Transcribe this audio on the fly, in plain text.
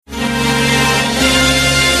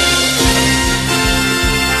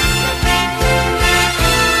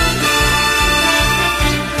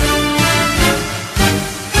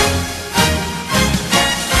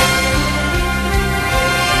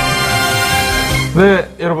네,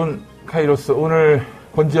 여러분, 카이로스 오늘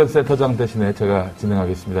권지현 센터장 대신에 제가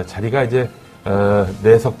진행하겠습니다. 자리가 이제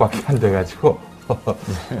 4석밖에 안 돼가지고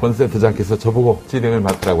권 센터장께서 저보고 진행을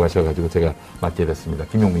맡으라고 하셔가지고 제가 맡게 됐습니다.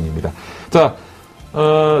 김용민입니다. 자,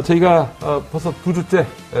 저희가 벌써 2주째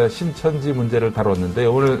신천지 문제를 다뤘는데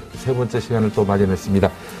오늘 3번째 시간을 또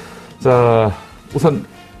마련했습니다. 자, 우선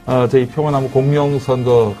저희 평화나무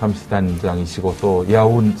공명선거 감시단장이시고 또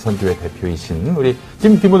야운 선교회 대표이신 우리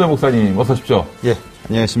김기모대 목사님 어서 오십시오. 예,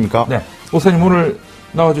 안녕하십니까. 네, 목사님 오늘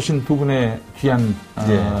나와주신 두 분의 귀한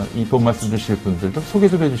이 본 말씀 주실 분들 좀 소개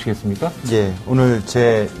좀 해주시겠습니까? 예, 오늘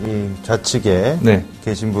제 이 좌측에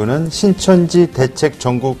계신 분은 신천지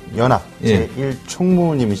대책전국연합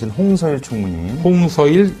제1총무님이신 홍서일 총무님.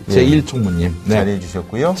 홍서일 제1총무님. 네. 자리해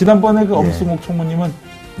주셨고요. 지난번에 그 엄수목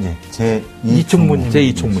총무님은 제2총무님.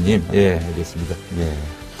 제2총무님. 예, 알겠습니다. 예.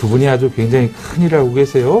 두 분이 아주 굉장히 큰 일을 하고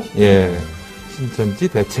계세요. 예. 신천지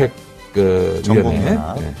대책 위원회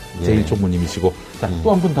제1총무님이시고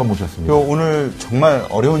또 한 분 더 모셨습니다. 오늘 정말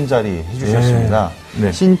어려운 자리 해주셨습니다.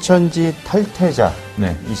 네. 신천지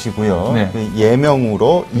탈퇴자이시고요. 네. 그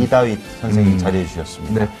예명으로 이다윗 선생님 자리해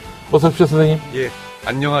주셨습니다. 네. 어서 오십시오, 선생님. 예,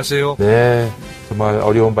 안녕하세요. 네, 정말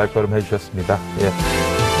어려운 발걸음 해주셨습니다. 예.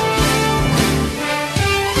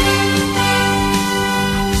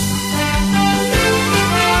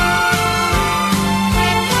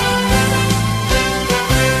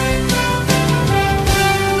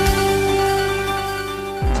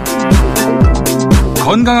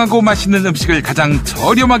 건강하고 맛있는 음식을 가장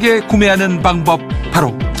저렴하게 구매하는 방법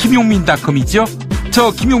바로 김용민닷컴이죠.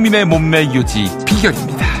 저 김용민의 몸매 유지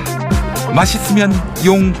비결입니다. 맛있으면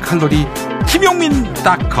용 칼로리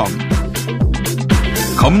김용민닷컴.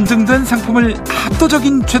 검증된 상품을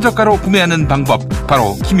압도적인 최저가로 구매하는 방법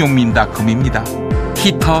바로 김용민닷컴입니다.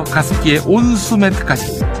 히터 가습기에 온수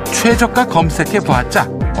매트까지 최저가 검색해보았자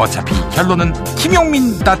어차피 결론은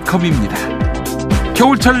김용민닷컴입니다.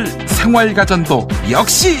 겨울철 생활가전도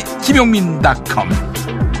역시 김용민닷컴.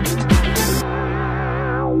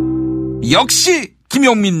 역시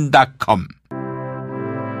김용민닷컴.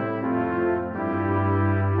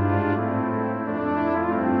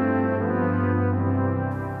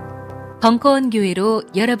 벙커원 교회로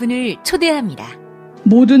여러분을 초대합니다.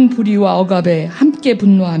 모든 불의와 억압에 함께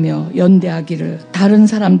분노하며 연대하기를, 다른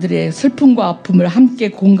사람들의 슬픔과 아픔을 함께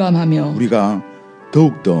공감하며 우리가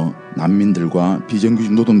더욱더 난민들과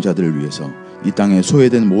비정규직 노동자들을 위해서, 이 땅에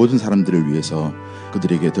소외된 모든 사람들을 위해서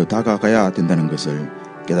그들에게 더 다가가야 된다는 것을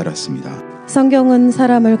깨달았습니다. 성경은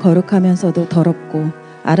사람을 거룩하면서도 더럽고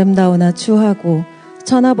아름다우나 추하고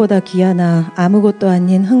천하보다 귀하나 아무것도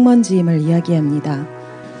아닌 흙먼지임을 이야기합니다.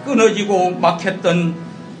 끊어지고 막혔던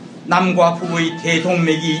남과 북의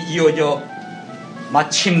대동맥이 이어져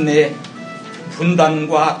마침내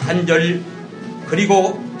분단과 단절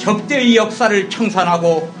그리고 적대의 역사를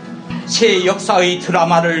청산하고 새 역사의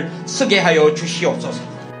드라마를 쓰게 하여 주시옵소서.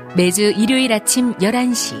 매주 일요일 아침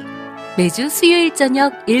 11시, 매주 수요일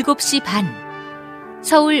저녁 7시 반,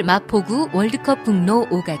 서울 마포구 월드컵 북로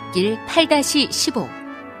오갓길 8-15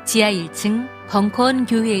 지하 1층 벙커원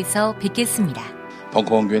교회에서 뵙겠습니다.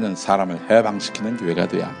 벙커원 교회는 사람을 해방시키는 교회가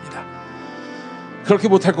되어야 합니다. 그렇게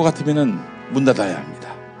못할 것 같으면 문 닫아야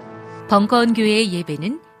합니다. 벙커원 교회의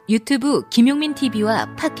예배는 유튜브 김용민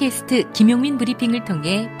TV와 팟캐스트 김용민 브리핑을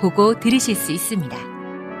통해 보고 들으실 수 있습니다.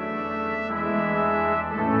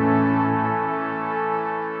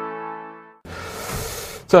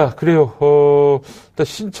 자, 그래요.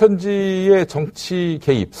 신천지의 정치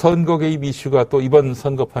개입, 선거 개입 이슈가 또 이번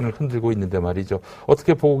선거판을 흔들고 있는데 말이죠.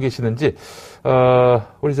 어떻게 보고 계시는지,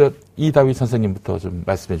 우리 이다윗 선생님부터 좀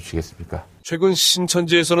말씀해 주시겠습니까? 최근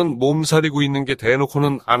신천지에서는 몸살이고 있는 게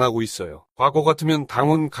대놓고는 안 하고 있어요. 과거 같으면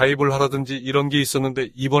당원 가입을 하라든지 이런 게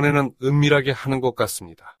있었는데 이번에는 은밀하게 하는 것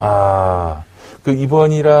같습니다. 그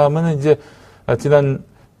이번이라면 이제 지난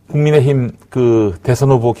국민의힘 그 대선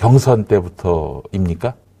후보 경선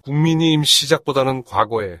때부터입니까? 국민의힘 시작보다는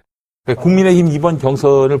과거에. 그러니까 국민의힘 이번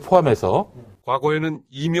경선을 포함해서 과거에는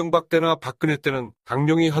이명박 때나 박근혜 때는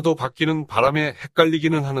당명이 하도 바뀌는 바람에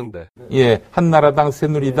헷갈리기는 하는데. 예, 한나라당,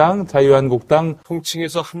 새누리당, 자유한국당.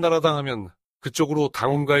 통칭해서 한나라당 하면 그쪽으로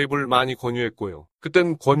당원 가입을 많이 권유했고요.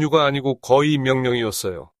 그땐 권유가 아니고 거의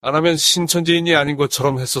명령이었어요. 안 하면 신천지인이 아닌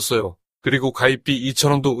것처럼 했었어요. 그리고 가입비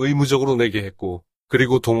 2,000원도 의무적으로 내게 했고.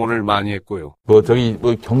 그리고 동원을 많이 했고요.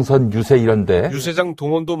 경선 유세 이런데. 유세장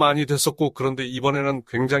동원도 많이 됐었고, 그런데 이번에는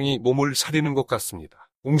굉장히 몸을 사리는 것 같습니다.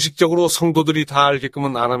 공식적으로 성도들이 다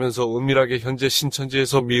알게끔은 안 하면서 은밀하게 현재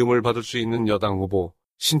신천지에서 미움을 받을 수 있는 여당 후보,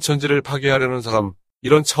 신천지를 파괴하려는 사람,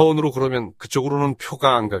 이런 차원으로 그러면 그쪽으로는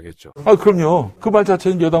표가 안 가겠죠. 그럼요. 그 말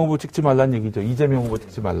자체는 여당 후보 찍지 말라는 얘기죠. 이재명 후보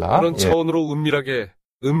찍지 말라. 그런 차원으로 은밀하게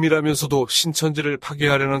은밀하면서도 신천지를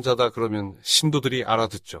파괴하려는 자다 그러면 신도들이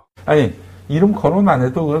알아듣죠. 아니, 이름 거론 안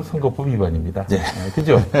해도 그건 선거법 위반입니다. 네.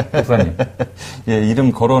 그죠? 목사님. 예,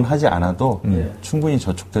 이름 거론하지 않아도 충분히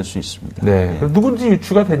저촉될 수 있습니다. 네. 예. 누군지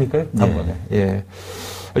유추가 되니까요. 단번에. 예.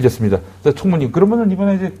 알겠습니다. 자, 총무님, 그러면은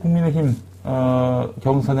이번에 이제 국민의힘,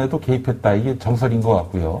 경선에도 개입했다. 이게 정설인 것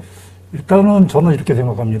같고요. 일단은 저는 이렇게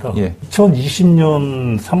생각합니다. 예.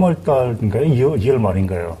 2020년 3월달인가요? 2월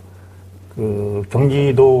말인가요? 그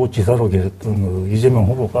경기도 지사로 계셨던 그 이재명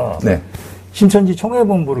후보가 네. 신천지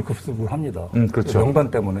총회본부를 급습을 합니다. 그렇죠. 그 명단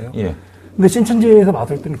때문에요. 예. 근데 신천지에서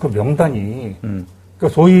받을 때는 그 명단이 그러니까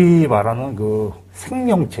소위 말하는 그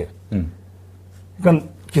생명책. 그러니까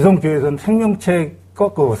기성교회에서는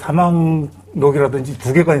생명책과 그 사망록이라든지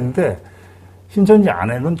두 개가 있는데 신천지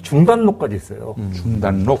안에는 중단록까지 있어요.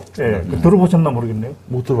 중단록? 예. 들어보셨나 모르겠네요.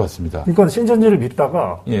 못 들어봤습니다. 그러니까 신천지를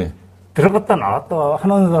믿다가 예. 들어갔다 나왔다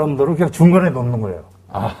하는 사람들을 그냥 중간에 놓는 거예요.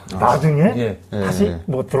 나중에 다시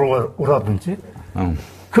뭐 들어오라든지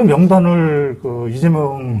그 명단을 그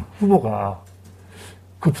이재명 후보가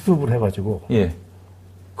급습을 해가지고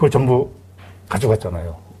그걸 전부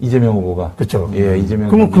가져갔잖아요. 이재명 후보가. 그렇죠. 예, 이재명.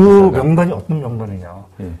 그러면 그 명단이 어떤 명단이냐?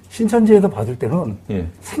 신천지에서 받을 때는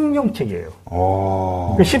생명책이에요.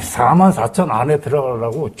 그러니까 14만 4천 안에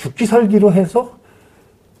들어가려고 죽기 살기로 해서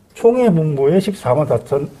총회본부에 14만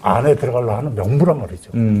 4천 안에 들어가려고 하는 명부란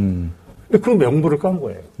말이죠. 근데 그 명부를 깐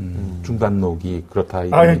거예요. 중단록이 그렇다.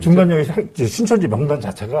 예, 중단록이 신천지 명단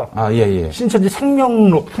자체가. 신천지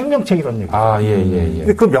생명록, 생명책이라는 얘기죠.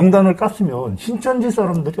 근데 그 명단을 깠으면 신천지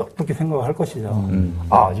사람들이 어떻게 생각을 할 것이냐.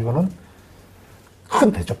 이거는 큰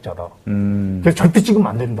대적자다. 그래서 절대 찍으면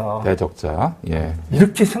안 된다. 대적자. 예.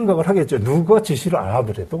 이렇게 생각을 하겠죠. 누가 지시를 안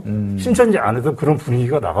하더라도 신천지 안에서 그런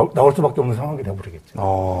분위기가 나올 수밖에 없는 상황이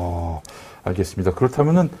되어버리겠죠. 알겠습니다.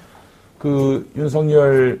 그렇다면은 그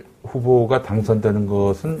윤석열 후보가 당선되는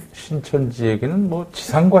것은 신천지에게는 뭐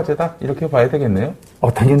지상과제다 이렇게 봐야 되겠네요.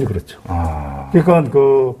 당연히 그렇죠. 그러니까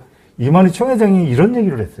그 이만희 총회장이 이런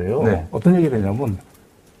얘기를 했어요. 네. 어떤 얘기를 했냐면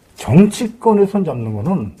정치권에 손 잡는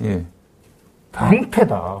거는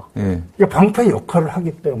방패다. 그러니까 방패 역할을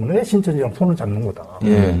하기 때문에 신천지랑 손을 잡는 거다.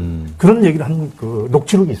 그런 얘기를 한 그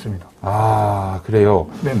녹취록이 있습니다. 그래요.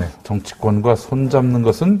 네네. 정치권과 손 잡는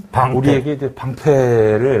것은 방패. 우리에게 이제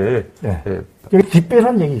방패를. 이게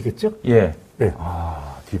뒷배란 얘기겠죠? 네.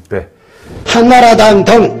 뒷배. 한나라당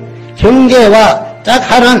등 경계와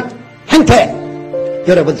짝하는 행태.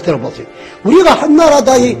 여러분 들어보세요. 우리가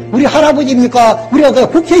한나라당이 우리 할아버지입니까? 우리가 그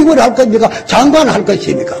국회의원을 할 겁니까? 장관을 할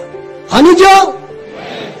것입니까? 아니죠?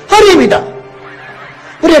 아닙니다.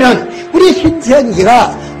 우리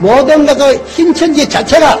신천지가 모든 그 신천지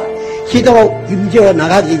자체가 기도로 임재어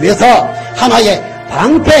나가기 위해서 하나의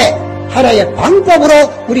방패, 하나의 방법으로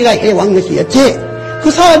우리가 해왔는 것이었지.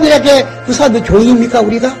 그 사람들 종입니까,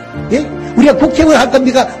 우리가? 예? 우리가 국회의원 할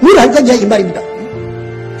겁니까? 뭘 할 건지 이 말입니다.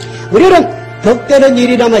 우리는 덕되는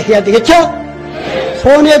일이라면 해야 되겠죠?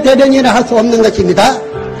 손에 되는 일은 할 수 없는 것입니다.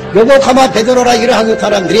 여보가마 되돌아라 일을 하는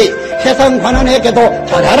사람들이 세상 관원에게도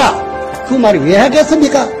잘하라. 그 말을 왜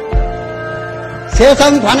하겠습니까?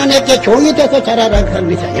 세상 관원에게 종이 돼서 잘하라는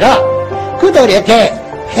그런 것이 아니라 그들에게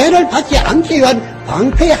해를 받지 않기 위한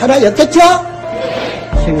방패의 하나였겠죠?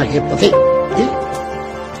 생각해보세요.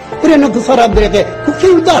 예? 우리는 그 사람들에게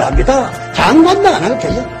국회의원도 안 합니다. 장관도 안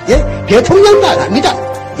할게요. 예? 대통령도 안 합니다.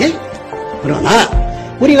 예? 그러나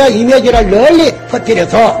우리가 이미지를 널리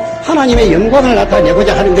퍼뜨려서 하나님의 영광을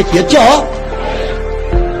나타내고자 하는 것이었죠.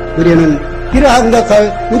 우리는 이러한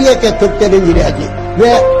것을 우리에게 덕되는 일을 하지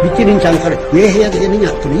왜 미치는 장사를 왜 해야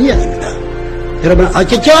되겠느냐 그런 이야기입니다. 여러분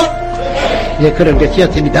아시겠죠? 예, 그런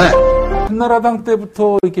것이었습니다. 한나라당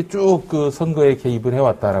때부터 이렇게 쭉 그 선거에 개입을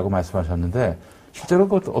해왔다라고 말씀하셨는데 실제로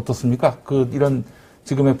어떻습니까? 이런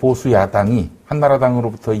지금의 보수 야당이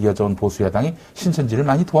한나라당으로부터 이어져 온 보수 야당이 신천지를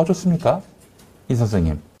많이 도와줬습니까? 이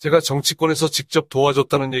선생님. 제가 정치권에서 직접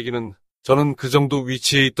도와줬다는 얘기는 저는 그 정도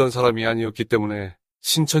위치에 있던 사람이 아니었기 때문에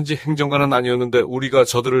신천지 행정관은 아니었는데 우리가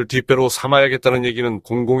저들을 뒷배로 삼아야겠다는 얘기는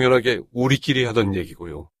공공연하게 우리끼리 하던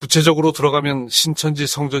얘기고요. 구체적으로 들어가면 신천지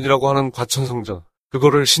성전이라고 하는 과천성전,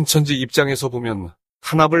 그거를 신천지 입장에서 보면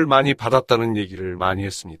탄압을 많이 받았다는 얘기를 많이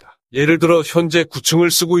했습니다. 예를 들어 현재 9층을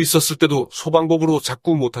쓰고 있었을 때도 소방법으로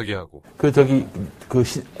자꾸 못하게 하고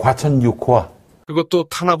과천 6호와 그것도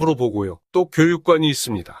탄압으로 보고요. 또 교육관이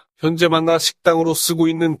있습니다. 현재 만나 식당으로 쓰고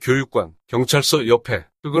있는 교육관, 경찰서 옆에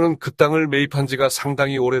그거는 그 땅을 매입한 지가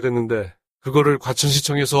상당히 오래됐는데 그거를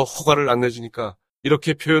과천시청에서 허가를 안 내주니까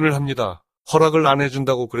이렇게 표현을 합니다. 허락을 안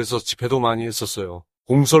해준다고 그래서 집회도 많이 했었어요.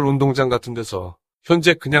 공설 운동장 같은 데서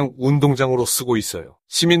현재 그냥 운동장으로 쓰고 있어요.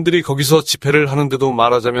 시민들이 거기서 집회를 하는데도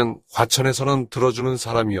말하자면 과천에서는 들어주는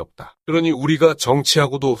사람이 없다. 그러니 우리가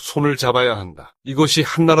정치하고도 손을 잡아야 한다. 이것이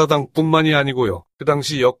한나라당뿐만이 아니고요. 그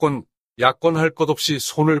당시 야권 할 것 없이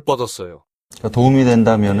손을 뻗었어요. 그러니까 도움이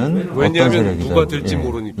된다면은 왜냐하면 누가 될지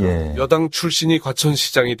모르니까. 여당 출신이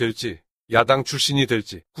과천시장이 될지, 야당 출신이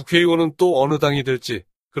될지, 국회의원은 또 어느 당이 될지,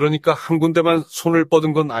 그러니까 한 군데만 손을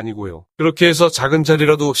뻗은 건 아니고요. 그렇게 해서 작은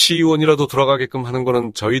자리라도 시의원이라도 들어가게끔 하는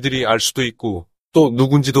거는 저희들이 알 수도 있고 또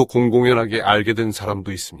누군지도 공공연하게 알게 된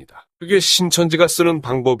사람도 있습니다. 그게 신천지가 쓰는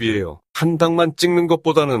방법이에요. 한 당만 찍는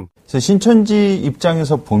것보다는. 신천지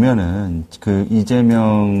입장에서 보면은 그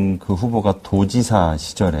이재명 그 후보가 도지사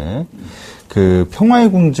시절에 그 평화의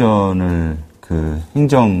궁전을 그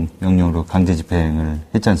행정명령으로 강제 집행을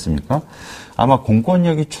했지 않습니까? 아마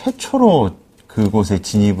공권력이 최초로 그곳에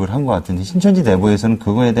진입을 한 것 같은데 신천지 내부에서는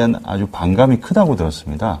그거에 대한 아주 반감이 크다고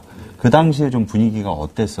들었습니다. 그 당시에 좀 분위기가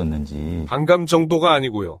어땠었는지. 반감 정도가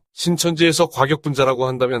아니고요. 신천지에서 과격분자라고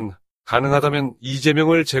한다면 가능하다면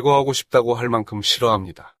이재명을 제거하고 싶다고 할 만큼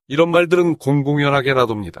싫어합니다. 이런 말들은 공공연하게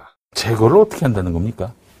놔둡니다. 제거를 어떻게 한다는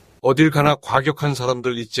겁니까? 어딜 가나 과격한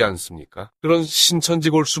사람들 있지 않습니까? 그런 신천지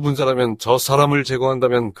골수 분자라면 저 사람을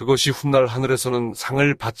제거한다면 그것이 훗날 하늘에서는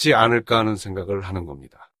상을 받지 않을까 하는 생각을 하는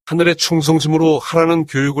겁니다. 하늘의 충성심으로 하라는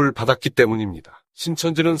교육을 받았기 때문입니다.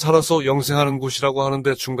 신천지는 살아서 영생하는 곳이라고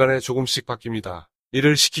하는데 중간에 조금씩 바뀝니다.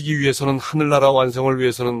 이를 시키기 위해서는 하늘나라 완성을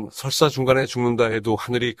위해서는 설사 중간에 죽는다 해도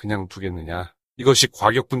하늘이 그냥 두겠느냐. 이것이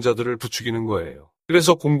과격분자들을 부추기는 거예요.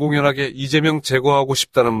 그래서 공공연하게 이재명 제거하고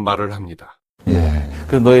싶다는 말을 합니다. 예.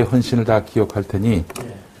 그 너의 헌신을 다 기억할 테니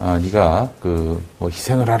네가 뭐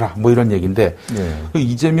희생을 하라 뭐 이런 얘기인데 그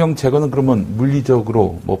이재명 제거는 그러면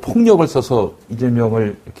물리적으로 뭐 폭력을 써서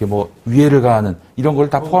이재명을 이렇게 뭐 위해를 가하는 이런 걸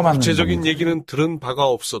다 포함하는 구체적인 겁니다. 얘기는 들은 바가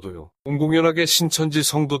없어도요. 공공연하게 신천지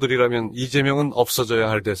성도들이라면 이재명은 없어져야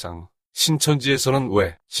할 대상. 신천지에서는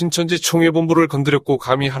왜 신천지 총회본부를 건드렸고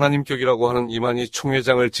감히 하나님격이라고 하는 이만희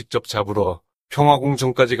총회장을 직접 잡으러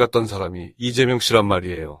평화공정까지 갔던 사람이 이재명 씨란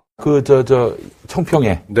말이에요.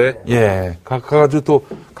 청평에. 네. 예. 가가지고 또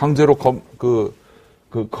강제로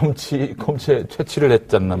검체 채취를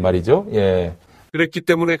했잖단 말이죠. 예. 그랬기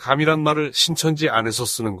때문에 감이란 말을 신천지 안에서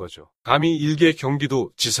쓰는 거죠. 감히 일개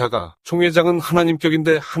경기도 지사가 총회장은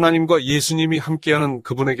하나님격인데 하나님과 예수님이 함께하는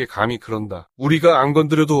그분에게 감히 그런다. 우리가 안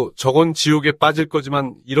건드려도 저건 지옥에 빠질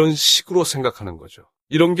거지만 이런 식으로 생각하는 거죠.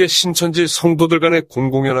 이런 게 신천지 성도들 간에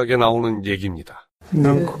공공연하게 나오는 얘기입니다.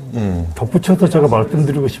 덧붙여서 제가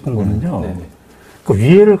말씀드리고 싶은 거는요. 그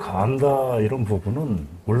위해를 가한다 이런 부분은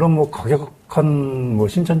물론 뭐 과격한 뭐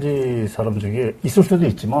신천지 사람 중에 있을 수도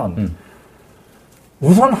있지만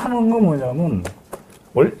우선 하는 건 뭐냐면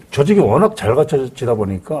조직이 워낙 잘 갖춰지다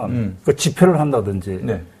보니까 그 집회를 한다든지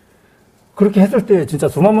그렇게 했을 때 진짜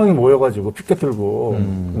수만 명이 모여가지고 피켓 들고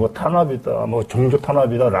뭐 탄압이다, 뭐 종교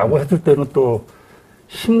탄압이다라고 했을 때는 또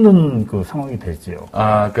힘든 그 상황이 되지요.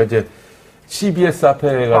 그러니까 이제 CBS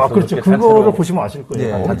앞에 가서 그렇죠. 그거를 보시면 아실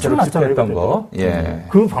거예요. 단체로 집회했던 거. 예.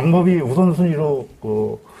 그 방법이 우선순위로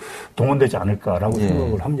동원되지 않을까라고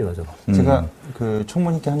생각을 합니다, 저는. 제가 그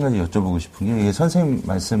총무님께 한 가지 여쭤보고 싶은 게 이게 선생님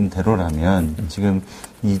말씀대로라면 지금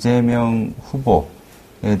이재명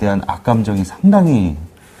후보에 대한 악감정이 상당히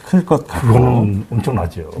클 것 같고. 그거는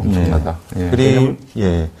엄청나죠. 엄청나다.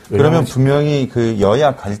 그러면 분명히 그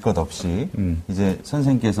여야 갈 것 없이 이제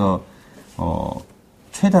선생님께서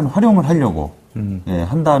최대한 활용을 하려고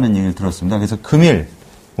한다는 얘기를 들었습니다. 그래서 금일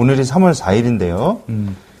오늘이 3월 4일인데요.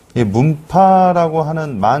 문파라고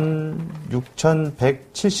하는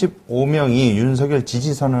 16,175명이 윤석열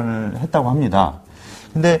지지 선언을 했다고 합니다.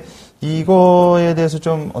 근데 이거에 대해서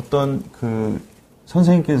좀 어떤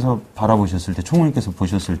선생님께서 바라보셨을 때, 총무님께서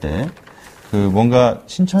보셨을 때, 뭔가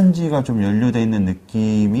신천지가 좀 연루되어 있는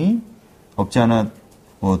느낌이 없지 않아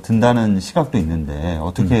든다는 시각도 있는데,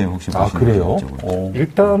 어떻게 혹시 보시는지. 그래요?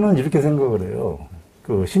 일단은 이렇게 생각을 해요.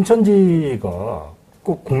 신천지가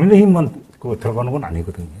꼭 국민의힘만 들어가는 건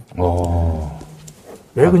아니거든요.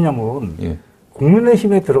 왜 그러냐면,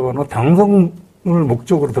 국민의힘에 들어가는 당선을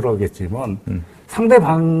목적으로 들어가겠지만,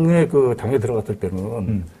 상대방의 당에 들어갔을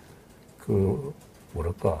때는,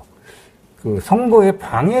 선거에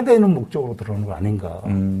방해되는 목적으로 들어가는 거 아닌가.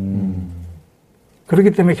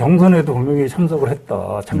 그렇기 때문에 경선에도 분명히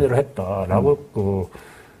참여를 했다라고,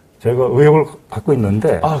 제가 의혹을 갖고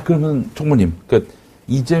있는데. 그러면 총무님,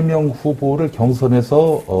 이재명 후보를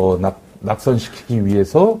경선에서, 낙선시키기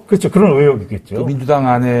위해서. 그렇죠. 그런 의혹이겠죠. 민주당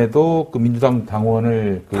안에도 민주당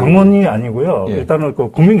당원을. 당원이 아니고요. 일단은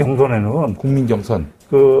국민 경선에는. 국민 경선.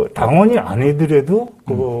 당원이 아니더라도,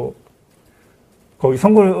 거기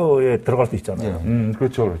선거에 들어갈 수 있잖아요.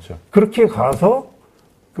 그렇죠. 그렇게 가서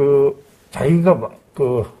자기가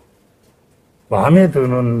마음에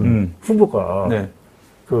드는 후보가 네.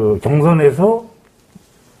 그 경선에서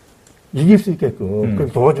이길 수 있게끔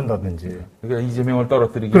그렇게 도와준다든지. 그러니까 이재명을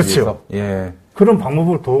떨어뜨리기 그렇죠. 위해서. 예. 그런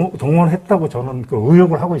방법을 동원했다고 저는 그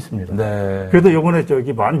의혹을 하고 있습니다. 네. 그래도 이번에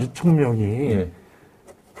 16,000명이 예.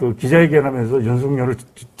 그 기자회견하면서 윤석열을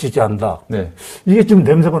지지한다. 네. 이게 지금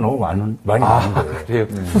냄새가 너무 많이 나는 거예요. 그래요?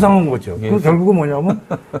 수상한 거죠. 예. 그 결국은 뭐냐면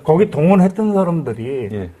거기 동원했던 사람들이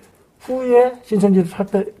예. 후에 신천지를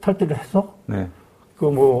탈퇴를 해서 네. 그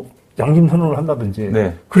뭐 양심 선언을 한다든지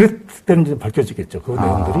네. 그랬을 때는 이제 밝혀지겠죠. 그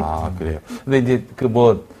내용들이. 아, 그래요. 근데 이제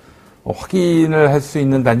확인을 할 수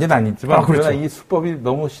있는 단계는 아니지만 그렇죠. 그러나 이 수법이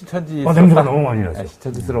너무 신천지 냄새가 너무 많이 나죠.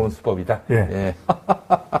 신천지스러운 수법이다. 예. 예.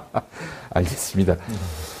 알겠습니다.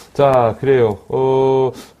 자, 그래요.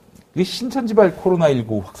 이 신천지발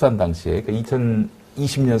코로나19 확산 당시에 그러니까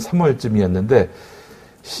 2020년 3월쯤이었는데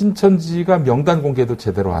신천지가 명단 공개도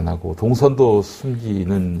제대로 안 하고 동선도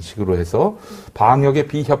숨기는 식으로 해서 방역에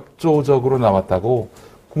비협조적으로 나왔다고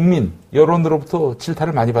국민 여론으로부터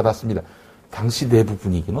질타를 많이 받았습니다. 당시 내부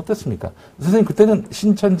분위기는 어땠습니까? 선생님 그때는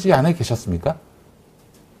신천지 안에 계셨습니까?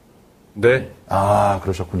 네. 아,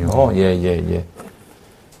 그러셨군요. 예.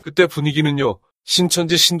 그때 분위기는요.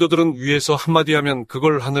 신천지 신도들은 위에서 한마디 하면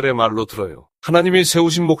그걸 하늘의 말로 들어요. 하나님이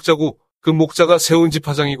세우신 목자고 그 목자가 세운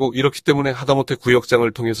집화장이고 이렇기 때문에 하다못해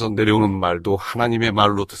구역장을 통해서 내려오는 말도 하나님의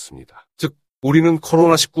말로 듣습니다. 즉 우리는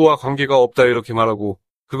코로나19와 관계가 없다 이렇게 말하고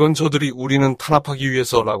그건 저들이 우리는 탄압하기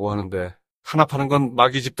위해서라고 하는데 탄압하는 건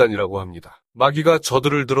마귀 집단이라고 합니다. 마귀가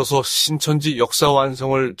저들을 들어서 신천지 역사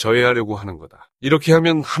완성을 저해하려고 하는 거다. 이렇게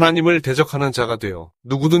하면 하나님을 대적하는 자가 돼요.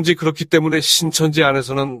 누구든지 그렇기 때문에 신천지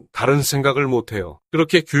안에서는 다른 생각을 못해요.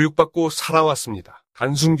 그렇게 교육받고 살아왔습니다.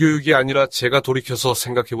 단순 교육이 아니라 제가 돌이켜서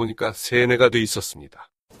생각해보니까 세뇌가 돼 있었습니다.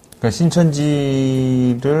 그러니까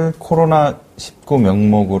신천지를 코로나19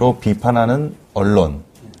 명목으로 비판하는 언론,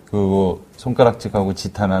 그리고 손가락질하고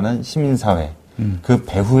지탄하는 시민사회, 그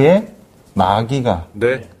배후에 마귀가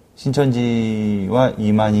네. 신천지와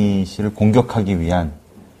이만희 씨를 공격하기 위한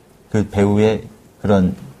그 배후에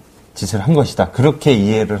그런 짓을 한 것이다. 그렇게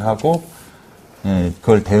이해를 하고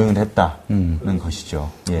그걸 대응을 했다는 것이죠.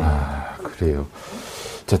 예. 아, 그래요.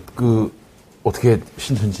 자, 어떻게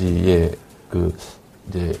신천지에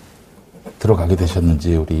이제 들어가게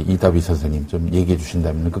되셨는지 우리 이다비 선생님 좀 얘기해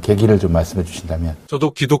주신다면, 그 계기를 좀 말씀해 주신다면.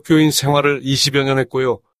 저도 기독교인 생활을 20여 년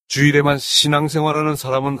했고요. 주일에만 신앙생활하는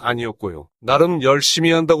사람은 아니었고요. 나름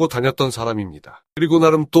열심히 한다고 다녔던 사람입니다. 그리고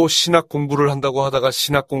나름 또 신학 공부를 한다고 하다가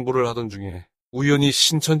신학 공부를 하던 중에 우연히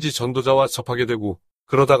신천지 전도자와 접하게 되고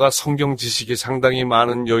그러다가 성경 지식이 상당히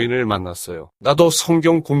많은 여인을 만났어요. 나도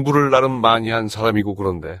성경 공부를 나름 많이 한 사람이고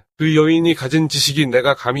그런데 그 여인이 가진 지식이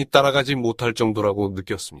내가 감히 따라가지 못할 정도라고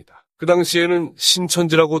느꼈습니다. 그 당시에는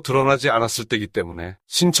신천지라고 드러나지 않았을 때이기 때문에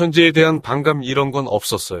신천지에 대한 반감 이런 건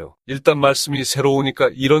없었어요. 일단 말씀이 새로우니까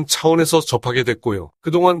이런 차원에서 접하게 됐고요.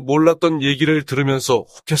 그동안 몰랐던 얘기를 들으면서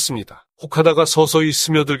혹했습니다. 혹하다가 서서히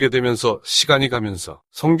스며들게 되면서 시간이 가면서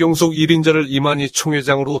성경 속 1인자를 이만희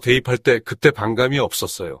총회장으로 대입할 때 그때 반감이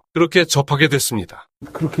없었어요. 그렇게 접하게 됐습니다.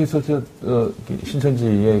 그렇게 해서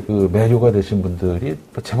신천지에 매료가 되신 분들이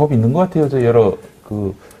제법 있는 것 같아요. 여러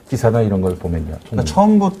기사나 이런 걸 보면요. 그러니까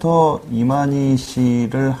처음부터 이만희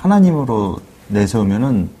씨를 하나님으로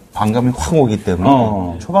내세우면은 반감이 확 오기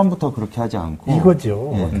때문에 초반부터 그렇게 하지 않고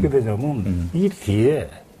이거죠. 어떻게 되냐면 이 뒤에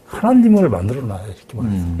하나님을 만들어 놔요. 이렇게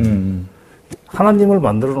말해서. 하나님을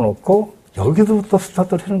만들어 놓고 여기서부터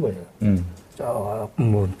스타트를 하는 거예요. 쫙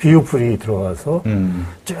비유풀이 들어가서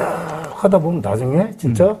쭉 하다 보면 나중에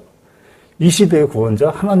진짜 이 시대의 구원자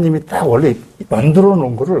하나님이 딱 원래 만들어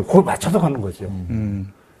놓은 거를 그걸 맞춰서 가는 거죠.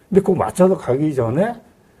 근데 그거 맞춰서 가기 전에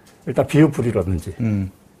일단 비유풀이라든지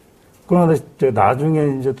그러나 이제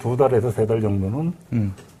나중에 이제 2달에서 3달 정도는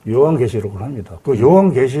요한계시록을 합니다. 그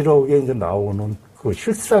요한계시록에 이제 나오는 그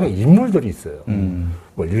실상의 인물들이 있어요.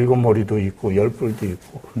 뭐 7머리도 있고 10뿔도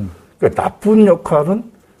있고. 그러니까 나쁜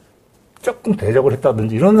역할은 조금 대적을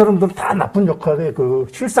했다든지 이런 사람들은 다 나쁜 역할의 그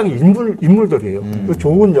실상의 인물들이에요. 그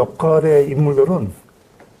좋은 역할의 인물들은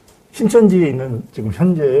신천지에 있는 지금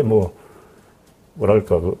현재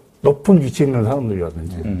뭐랄까 높은 위치에 있는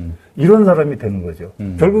사람들이라든지 이런 사람이 되는 거죠.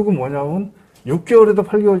 결국은 뭐냐면 6개월에도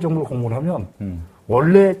 8개월 정도 공부를 하면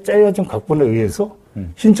원래 짜여진 각본에 의해서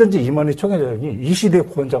신천지 이만희 총회장이 이 시대의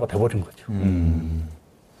구원자가 돼버린 거죠.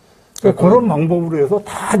 그러니까 그런 방법으로 해서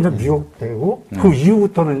다 이제 미혹되고 그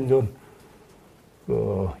이후부터는 이제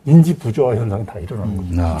인지 부조화 현상이 다 일어나는 거죠.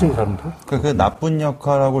 신천지 사람들. 그 나쁜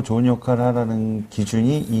역할하고 좋은 역할을 하라는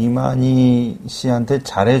기준이 이만희 씨한테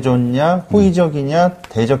잘해줬냐, 호의적이냐,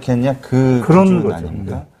 대적했냐 그런 기준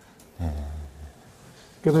아닙니까? 네.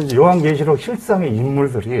 그래서 이제 요한계시록 실상의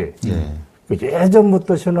인물들이 그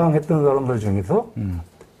예전부터 신앙했던 사람들 중에서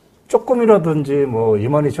조금이라든지 뭐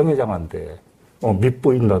이만희 정회장한테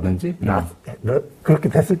밑보인다든지 그렇게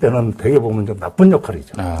됐을 때는 되게 보면 좀 나쁜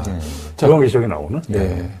역할이죠. 요한계시록에 나오는.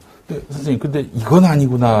 네. 근데 선생님, 근데 이건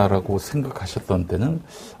아니구나라고 생각하셨던 때는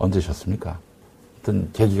언제셨습니까?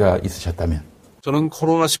 어떤 계기가 있으셨다면? 저는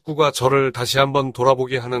코로나19가 저를 다시 한번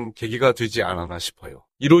돌아보게 하는 계기가 되지 않았나 싶어요.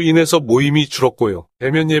 이로 인해서 모임이 줄었고요.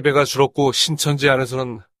 대면 예배가 줄었고 신천지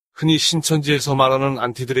안에서는 흔히 신천지에서 말하는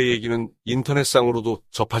안티들의 얘기는 인터넷상으로도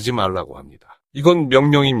접하지 말라고 합니다. 이건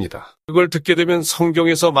명령입니다. 그걸 듣게 되면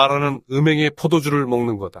성경에서 말하는 음행의 포도주를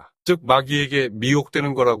먹는 거다. 즉 마귀에게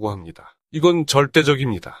미혹되는 거라고 합니다. 이건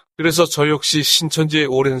절대적입니다. 그래서 저 역시 신천지에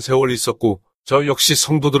오랜 세월 있었고 저 역시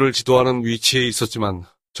성도들을 지도하는 위치에 있었지만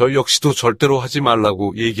저 역시도 절대로 하지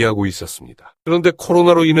말라고 얘기하고 있었습니다. 그런데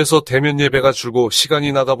코로나로 인해서 대면 예배가 줄고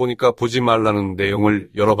시간이 나다 보니까 보지 말라는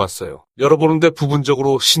내용을 열어봤어요. 열어보는데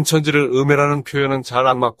부분적으로 신천지를 음해라는 표현은 잘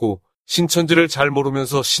안 맞고 신천지를 잘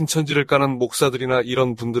모르면서 신천지를 까는 목사들이나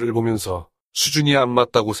이런 분들을 보면서 수준이 안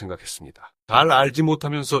맞다고 생각했습니다. 잘 알지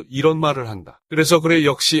못하면서 이런 말을 한다. 그래서 그래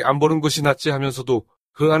역시 안 보는 것이 낫지 하면서도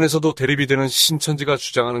그 안에서도 대립이 되는 신천지가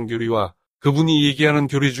주장하는 교리와 그분이 얘기하는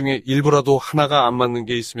교리 중에 일부라도 하나가 안 맞는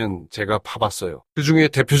게 있으면 제가 파봤어요. 그 중에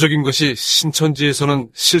대표적인 것이 신천지에서는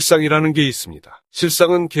실상이라는 게 있습니다.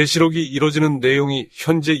 실상은 계시록이 이뤄지는 내용이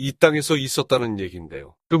현재 이 땅에서 있었다는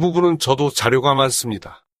얘기인데요. 그 부분은 저도 자료가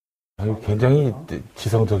많습니다. 굉장히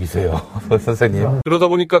지성적이세요, 선생님. 그러다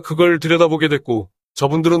보니까 그걸 들여다보게 됐고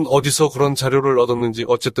저분들은 어디서 그런 자료를 얻었는지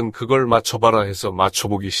어쨌든 그걸 맞춰봐라 해서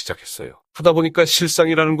맞춰보기 시작했어요. 하다 보니까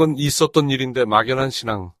실상이라는 건 있었던 일인데 막연한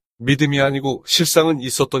신앙, 믿음이 아니고 실상은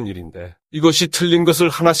있었던 일인데 이것이 틀린 것을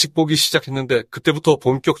하나씩 보기 시작했는데 그때부터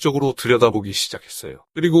본격적으로 들여다보기 시작했어요.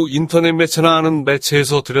 그리고 인터넷 매체나 아는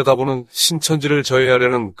매체에서 들여다보는 신천지를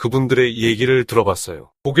저해하려는 그분들의 얘기를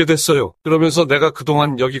들어봤어요. 보게 됐어요. 그러면서 내가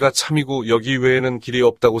그동안 여기가 참이고 여기 외에는 길이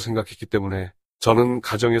없다고 생각했기 때문에 저는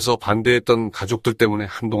가정에서 반대했던 가족들 때문에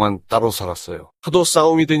한동안 따로 살았어요. 하도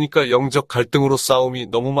싸움이 되니까 영적 갈등으로 싸움이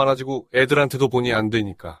너무 많아지고 애들한테도 본의 안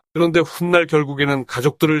되니까. 그런데 훗날 결국에는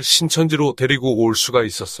가족들을 신천지로 데리고 올 수가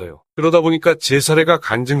있었어요. 그러다 보니까 제 사례가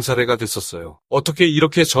간증 사례가 됐었어요. 어떻게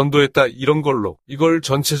이렇게 전도했다 이런 걸로. 이걸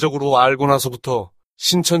전체적으로 알고 나서부터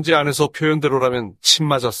신천지 안에서 표현대로라면 침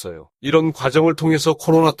맞았어요. 이런 과정을 통해서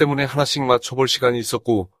코로나 때문에 하나씩 맞춰볼 시간이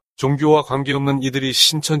있었고 종교와 관계없는 이들이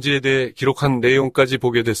신천지에 대해 기록한 내용까지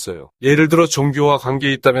보게 됐어요. 예를 들어 종교와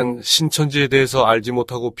관계 있다면 신천지에 대해서 알지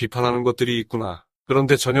못하고 비판하는 것들이 있구나.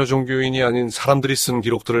 그런데 전혀 종교인이 아닌 사람들이 쓴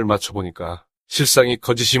기록들을 맞춰보니까 실상이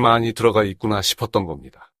거짓이 많이 들어가 있구나 싶었던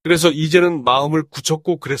겁니다. 그래서 이제는 마음을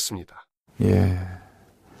굳혔고 그랬습니다. 예.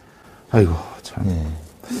 아이고, 참.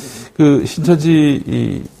 그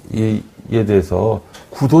신천지에 대해서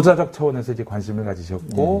구도자적 차원에서 이제 관심을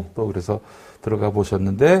가지셨고 또 그래서 들어가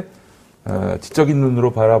보셨는데 지적인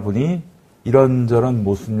눈으로 바라보니 이런저런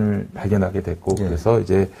모순을 발견하게 됐고 그래서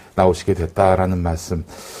이제 나오시게 됐다라는 말씀.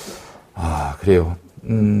 아 그래요.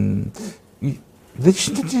 근데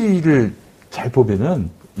신천지를 잘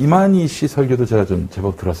보면은 이만희 씨 설교도 제가 좀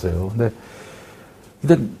제법 들었어요. 근데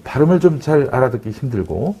일단 발음을 좀 잘 알아듣기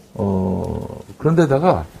힘들고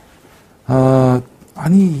그런데다가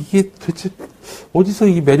아니 이게 도대체 어디서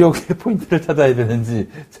이 매력의 포인트를 찾아야 되는지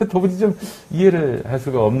도무지 좀 이해를 할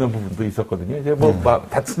수가 없는 부분도 있었거든요. 이제 뭐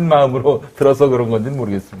다친 마음으로 들어서 그런 건지는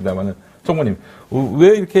모르겠습니다만은 총무님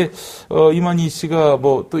왜 이렇게 이만희 씨가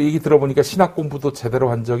뭐 또 얘기 들어보니까 신학 공부도 제대로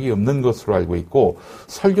한 적이 없는 것으로 알고 있고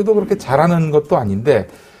설교도 그렇게 잘하는 것도 아닌데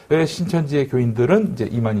왜 신천지의 교인들은 이제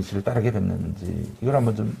이만희 씨를 따르게 됐는지 이걸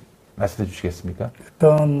한번 좀 말씀해 주시겠습니까?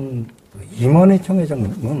 일단 이만희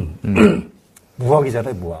총회장은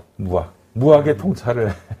무학이잖아요, 무학. 무학의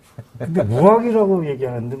통찰을. 근데 무학이라고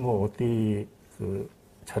얘기하는데 뭐 어디 그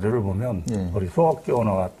자료를 보면 우리 수학교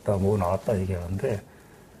나왔다, 뭐 나왔다 얘기하는데,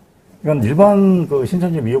 그러니까 일반 그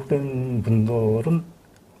신천지에 미혹된 분들은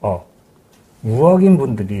무학인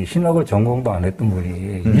분들이 신학을 전공도 안 했던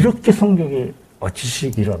분이 이렇게 성경의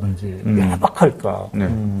지식이라든지 해박할까?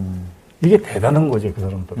 이게 대단한 거죠, 그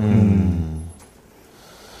사람들은.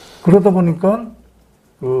 그러다 보니까.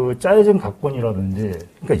 그 짜여진 각본이라든지,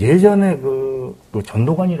 그러니까 예전에 그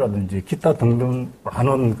전도관이라든지 기타 등등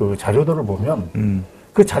많은 그 자료들을 보면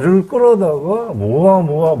그 자료를 끌어다가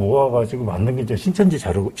모아가지고 만든 게 이제 신천지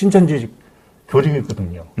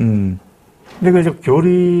교리거든요. 근데 그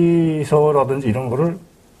교리서라든지 이런 거를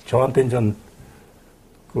저한테 이제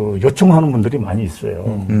그 요청하는 분들이 많이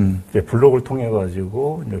있어요. 블로그를 통해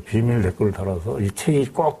가지고 비밀 댓글을 달아서 이 책이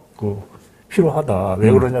꼭 필요하다.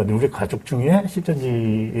 왜 그러냐. 우리 가족 중에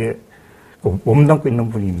신천지에 몸담고 있는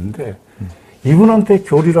분이 있는데, 이분한테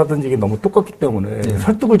교리라든지 이게 너무 똑같기 때문에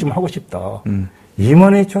설득을 좀 하고 싶다.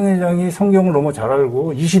 이만희 총회장이 성경을 너무 잘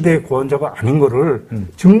알고 이 시대의 구원자가 아닌 거를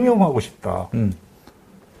증명하고 싶다.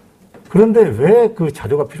 그런데 왜 그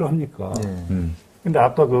자료가 필요합니까? 근데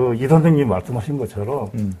아까 그 이 선생님이 말씀하신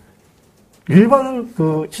것처럼 일반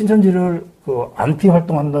그 신천지를 그 안티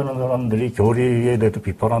활동한다는 사람들이 교리에 대해서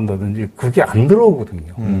비판한다든지 그게 안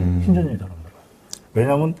들어오거든요. 신천지 사람들은.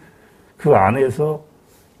 왜냐하면 그 안에서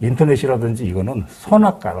인터넷이라든지 이거는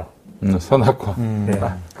선악과라. 선악과. 네.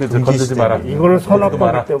 건드지 마라. 이거를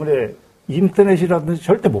선악과이기 때문에 인터넷이라든지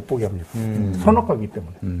절대 못 보게 합니다. 선악과이기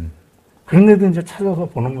때문에. 그런 애들 이제 찾아서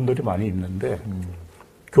보는 분들이 많이 있는데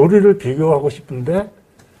교리를 비교하고 싶은데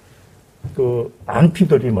그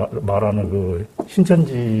안티들이 말하는 그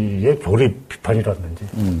신천지의 교리 비판이라든지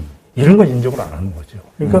이런 건 인정을 안 하는 거죠.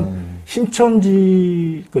 그러니까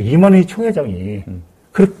신천지 그 이만희 총회장이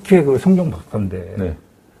그렇게 그 성경 박사인데 네.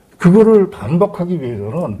 그거를 반박하기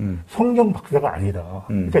위해서는 성경 박사가 아니다.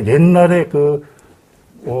 그러니까 옛날에 그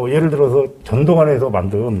예를 들어서 전동안에서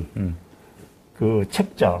만든 그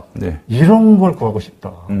책자 네. 이런 걸 구하고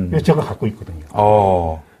싶다. 그래서 제가 갖고 있거든요.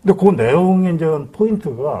 근데 그 내용의 이제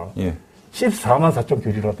포인트가 14만 4천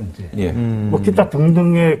교리라든지 뭐 기타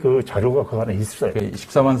등등의 그 자료가 그 안에 있어요.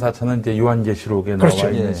 14만 4천은 이제 요한계시록에 그렇죠.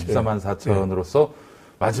 나와 있는 14만 4천으로서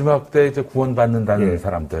마지막 때 이제 구원받는다는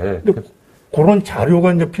사람들. 근데 그런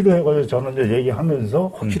자료가 이제 필요해가지고 저는 이제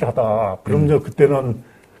얘기하면서 확실하다. 그럼 이제 그때는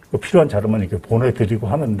그 필요한 자료만 이렇게 보내드리고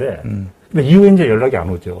하는데, 근데 이후에 이제 연락이 안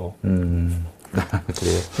오죠.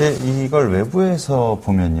 그래요. 이걸 외부에서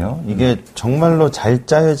보면요, 이게 정말로 잘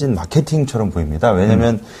짜여진 마케팅처럼 보입니다.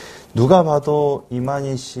 왜냐면 누가 봐도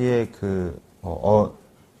이만희 씨의 그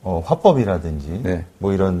화법이라든지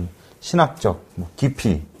뭐 이런 신학적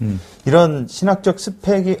깊이 이런 신학적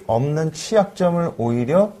스펙이 없는 취약점을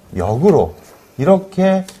오히려 역으로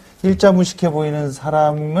이렇게 일자무식해 보이는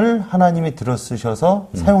사람을 하나님이 들어쓰셔서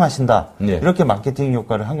사용하신다. 이렇게 마케팅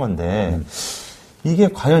효과를 한 건데 이게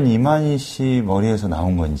과연 이만희 씨 머리에서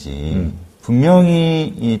나온 건지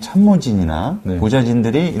분명히 이 참모진이나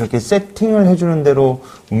보좌진들이 이렇게 세팅을 해주는 대로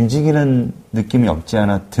움직이는 느낌이 없지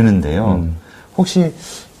않아 드는데요. 혹시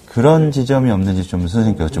그런 지점이 없는지 좀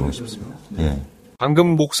선생님께 여쭤보고 싶습니다.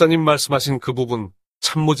 방금 목사님 말씀하신 그 부분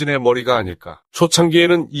참모진의 머리가 아닐까.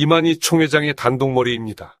 초창기에는 이만희 총회장의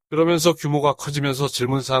단독머리입니다. 그러면서 규모가 커지면서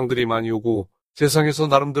질문사항들이 많이 오고 세상에서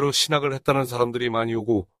나름대로 신학을 했다는 사람들이 많이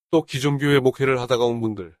오고 또 기존교회 목회를 하다가 온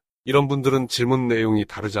분들 이런 분들은 질문 내용이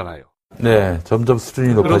다르잖아요. 네, 점점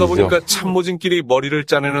수준이 높아지죠. 그러다 보니까 참모진끼리 머리를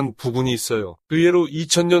짜내는 부분이 있어요. 그 예로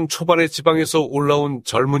 2000년 초반에 지방에서 올라온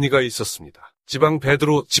젊은이가 있었습니다. 지방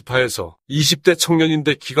베드로 지파에서 20대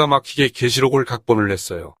청년인데 기가 막히게 계시록을 각본을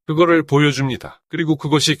했어요. 그거를 보여줍니다. 그리고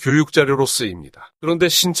그것이 교육자료로 쓰입니다. 그런데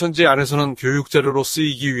신천지 안에서는 교육자료로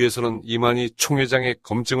쓰이기 위해서는 이만희 총회장의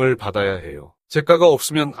검증을 받아야 해요. 제가가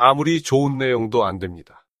없으면 아무리 좋은 내용도 안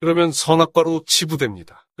됩니다. 그러면 선악과로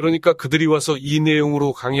치부됩니다. 그러니까 그들이 와서 이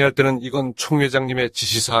내용으로 강의할 때는 이건 총회장님의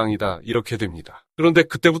지시사항이다 이렇게 됩니다. 그런데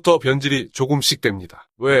그때부터 변질이 조금씩 됩니다.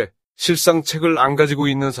 왜? 실상 책을 안 가지고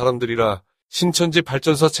있는 사람들이라 신천지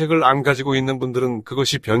발전사 책을 안 가지고 있는 분들은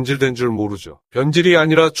그것이 변질된 줄 모르죠. 변질이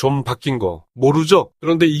아니라 좀 바뀐 거 모르죠.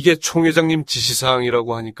 그런데 이게 총회장님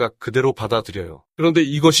지시사항이라고 하니까 그대로 받아들여요. 그런데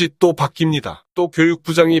이것이 또 바뀝니다. 또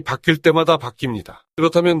교육부장이 바뀔 때마다 바뀝니다.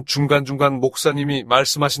 그렇다면 중간중간 목사님이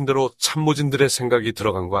말씀하신 대로 참모진들의 생각이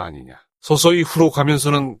들어간 거 아니냐. 서서히 후로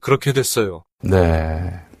가면서는 그렇게 됐어요.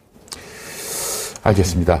 네.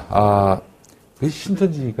 알겠습니다.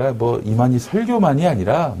 신천지가 뭐 이만희 설교만이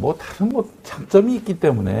아니라 뭐 다른 뭐 장점이 있기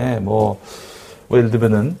때문에 뭐 예를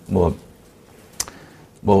들면은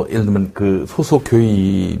예를 들면 그 소속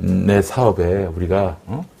교인의 사업에 우리가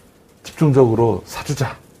집중적으로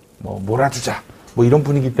사주자, 몰아주자, 이런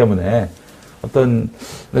분위기 때문에 어떤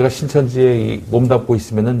내가 신천지에 몸담고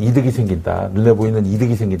있으면은 이득이 생긴다, 눈에 보이는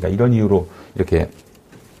이득이 생긴다 이런 이유로 이렇게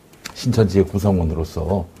신천지의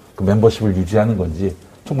구성원으로서 그 멤버십을 유지하는 건지.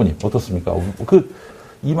 총무님 어떻습니까? 그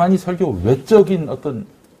이만희 설교 외적인 어떤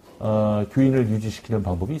교인을 유지시키는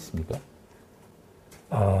방법이 있습니까?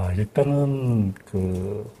 일단은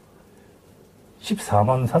그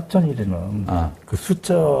 14만 4천이라는 그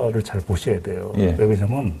숫자를 잘 보셔야 돼요. 왜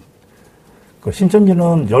그러냐면 그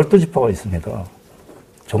신천지는 12지파가 있습니다.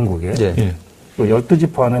 전국에. 그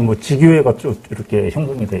 12지파 안에 뭐 지교회가 쭉 이렇게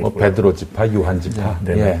형성이 되어 있고요. 베드로 지파, 요한 지파.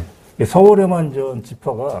 서울에만 전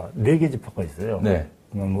지파가 4개 지파가 있어요.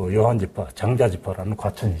 뭐 요한 지파, 장자 지파라는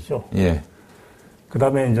과천이죠. 그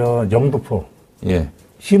다음에 이제 영도포,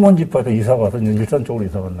 시몬 지파에서 이사 가서 이제 일산 쪽으로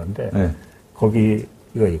이사 갔는데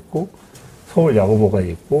거기가 있고 서울 야고보가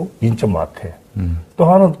있고 인천 마태. 또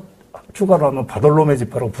하나는 추가로 하면 바돌로메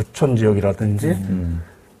집회라고 부천 지역이라든지,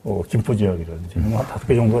 김포 지역이라든지, 한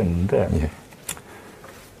 5개 정도가 있는데,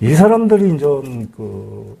 이 사람들이 이제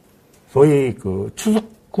소위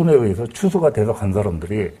추수꾼에 의해서 추수가 돼서 간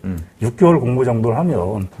사람들이 6개월 공부 정도를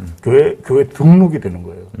하면 교회 등록이 되는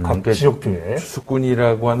거예요. 각 지역교회에.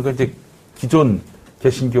 추수꾼이라고 하는 건 이제 기존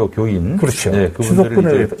개신교 교인. 그렇죠. 네,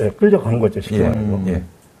 추수꾼에 의해서 끌려간 거죠. 쉽게 말해서.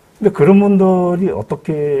 근데 그런 분들이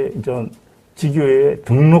어떻게 이제 지교회에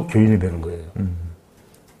등록 교인이 되는 거예요.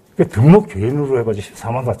 그러니까 등록 교인으로 해가지고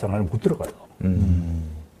 14만 4천 원을 못 들어가요.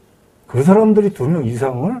 그 사람들이 2명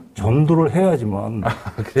이상을 전도를 해야지만.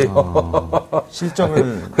 그래요?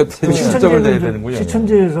 실적을, 실적을 내야 되는군요.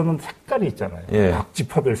 시천제에서는 색깔이 있잖아요. 예. 각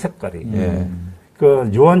지파별 색깔이.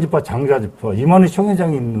 그 요한지파 장자지파, 이만희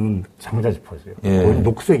총회장이 있는 장자지파죠. 예. 거기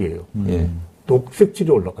녹색이에요.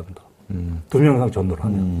 녹색질이 올라간다. 2명 이상 전도를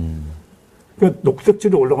하면. 그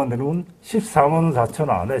녹색질이 올라간 데는 14만 4천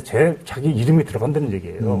안에 자기 이름이 들어간다는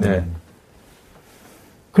얘기예요. 네.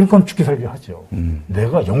 그러니까 죽기 살기 하죠.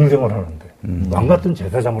 내가 영생을 하는데, 왕 같은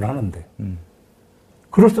제사장을 하는데,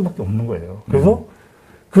 그럴 수밖에 없는 거예요. 그래서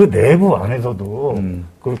그 내부 안에서도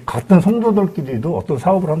그 같은 성도들끼리도 어떤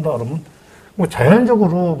사업을 한다 그러면 뭐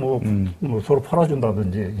자연적으로 뭐 서로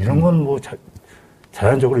팔아준다든지 이런 건 뭐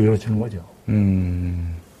자연적으로 이루어지는 거죠.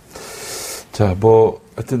 자,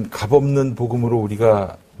 하여튼 값없는 복음으로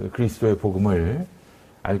우리가 그리스도의 복음을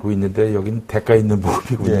알고 있는데 여기는 대가 있는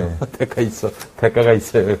복음이군요. 예. 대가가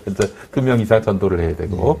있어요. 그래서 2명 이상 전도를 해야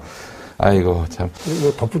되고. 아이고, 참.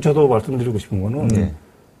 이거 덧붙여서 말씀드리고 싶은 거는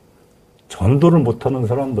전도를 못하는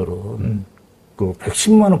사람들은 그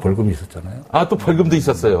 110만 원 벌금이 있었잖아요. 아, 또 벌금도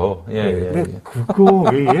있었어요. 예. 근데 그거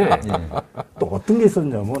외에 또 어떤 게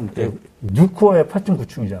있었냐면 6호에 8층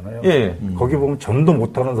 9층이잖아요. 예. 거기 보면 전도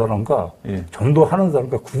못하는 사람과 전도하는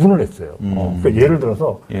사람과 구분을 했어요. 그러니까 예를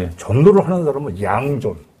들어서 전도를 하는 사람은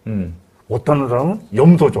양존, 못하는 사람은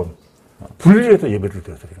염소존. 분리해서 예배를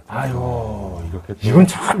드려서 그래요. 아유, 이렇게. 이건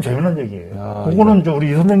참 재미난 얘기예요. 그거는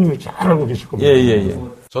우리 이 선생님이 잘 알고 계실 겁니다. 예.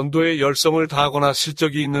 전도에 열성을 다하거나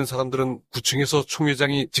실적이 있는 사람들은 구층에서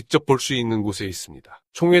총회장이 직접 볼 수 있는 곳에 있습니다.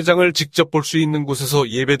 총회장을 직접 볼 수 있는 곳에서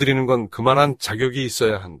예배드리는 건 그만한 자격이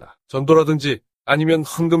있어야 한다. 전도라든지 아니면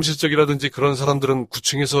헌금 실적이라든지 그런 사람들은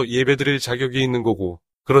구층에서 예배드릴 자격이 있는 거고,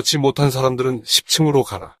 그렇지 못한 사람들은 10층으로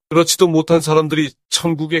가라. 그렇지도 못한 사람들이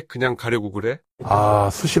천국에 그냥 가려고 그래? 아,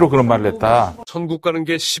 수시로 그런 말을 했다. 천국 가는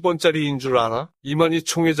게 10원짜리인 줄 알아? 이만희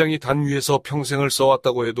총회장이 단 위에서 평생을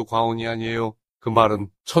써왔다고 해도 과언이 아니에요. 그 말은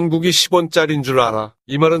천국이 10원짜리인 줄 알아.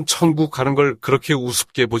 이 말은 천국 가는 걸 그렇게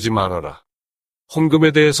우습게 보지 말아라.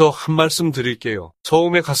 헌금에 대해서 한 말씀 드릴게요.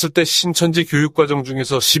 처음에 갔을 때 신천지 교육과정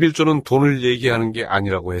중에서 11조는 돈을 얘기하는 게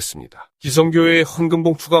아니라고 했습니다. 기성교회에 헌금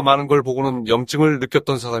봉투가 많은 걸 보고는 염증을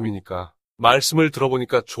느꼈던 사람이니까 말씀을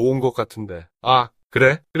들어보니까 좋은 것 같은데. 아,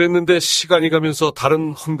 그래? 그랬는데 시간이 가면서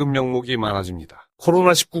다른 헌금 명목이 많아집니다.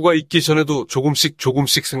 코로나19가 있기 전에도 조금씩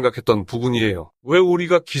생각했던 부분이에요. 왜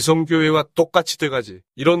우리가 기성교회와 똑같이 돼가지?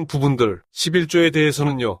 이런 부분들, 11조에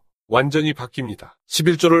대해서는요. 완전히 바뀝니다.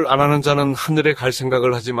 11조를 안 하는 자는 하늘에 갈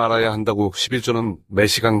생각을 하지 말아야 한다고 11조는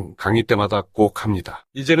매시간 강의 때마다 꼭 합니다.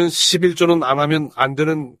 이제는 11조는 안 하면 안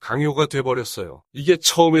되는 강요가 돼버렸어요. 이게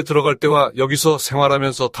처음에 들어갈 때와 여기서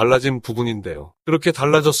생활하면서 달라진 부분인데요. 그렇게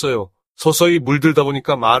달라졌어요. 서서히 물들다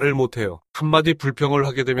보니까 말을 못해요. 한마디 불평을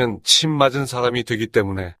하게 되면 침 맞은 사람이 되기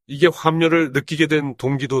때문에 이게 환멸을 느끼게 된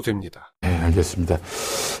동기도 됩니다. 네, 알겠습니다.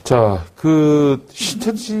 자,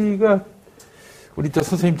 신천지가 우리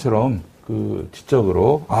선생님처럼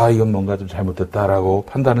지적으로 이건 뭔가 좀 잘못됐다라고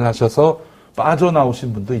판단을 하셔서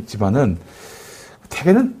빠져나오신 분도 있지만은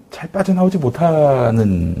대개는 잘 빠져나오지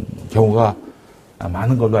못하는 경우가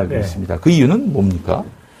많은 걸로 알고 있습니다. 그 이유는 뭡니까?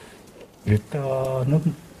 일단은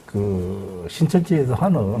신천지에서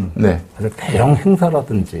하는 아주 대형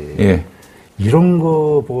행사라든지 이런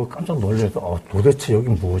거 보고 깜짝 놀라서 도대체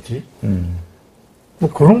여긴 뭐지?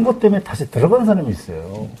 뭐 그런 것 때문에 다시 들어간 사람이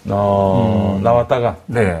있어요. 나왔다가?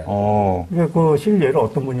 네. 그러니까 실례로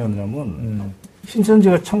어떤 분이었냐면,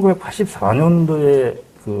 신천지가 1984년도에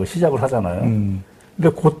시작을 하잖아요. 근데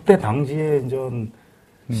그때 당시에 이제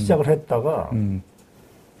시작을 했다가,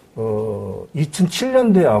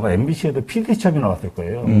 2007년도에 아마 MBC에도 PD 시험이 나왔을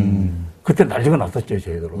거예요. 그때 난리가 났었죠,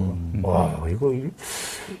 저희들은. 와, 이거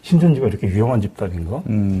신천지가 이렇게 위험한 집단인가?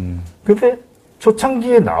 근데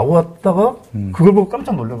초창기에 나왔다가 그걸 보고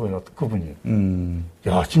깜짝 놀라고요, 그분이.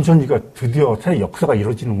 야, 신천지가 드디어 새 역사가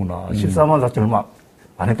이루어지는구나. 14만 4천 얼마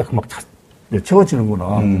안 했다 막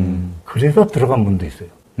채워지는구나. 그래서 들어간 분도 있어요.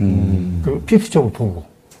 그 PD 수첩을 보고.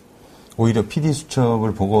 오히려 PD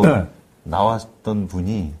수첩을 보고 나왔던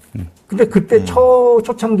분이. 근데 그때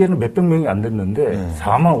초창기에는 몇백 명이 안 됐는데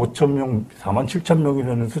 4만 5천 명, 4만 7천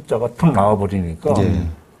명이라는 숫자가 툭 나와버리니까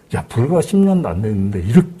야, 불과 10년도 안 됐는데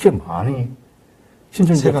이렇게 많이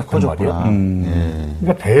신천지가 컸단 말이야.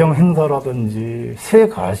 그러니까 대형 행사라든지 새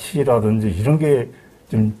가시라든지 이런 게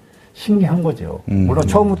좀 신기한 거죠. 물론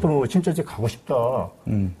처음부터 뭐 신천지 가고 싶다,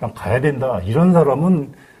 난 가야 된다 이런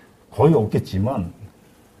사람은 거의 없겠지만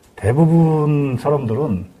대부분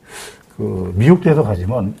사람들은 그 미혹돼서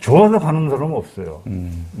가지만 좋아서 가는 사람은 없어요.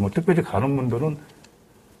 뭐 특별히 가는 분들은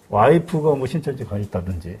와이프가 뭐 신천지 가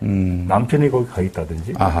있다든지 남편이 거기 가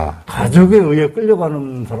있다든지 가족에 의해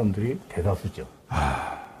끌려가는 사람들이 대다수죠.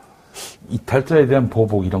 이탈자에 대한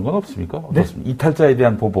보복 이런 건 없습니까? 어떻습니까? 네? 이탈자에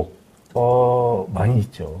대한 보복. 많이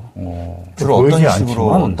있죠. 주로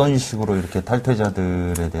어떤 식으로 이렇게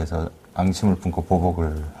탈퇴자들에 대해서 앙심을 품고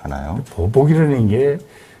보복을 하나요? 보복이라는 게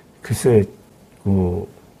글쎄 그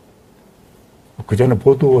전에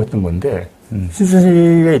보도했던 건데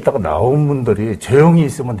신천지에 있다가 나온 분들이 조용히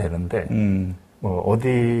있으면 되는데 뭐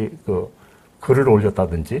어디 글을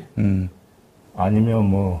올렸다든지 아니면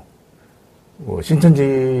뭐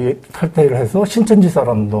신천지 탈퇴를 해서 신천지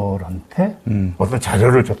사람들한테 어떤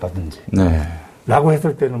자료를 줬다든지 라고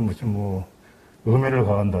했을 때는 무슨 뭐 음해를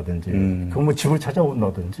가한다든지 그럼 뭐 집을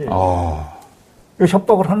찾아온다든지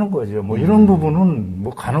협박을 하는 거죠. 뭐 이런 부분은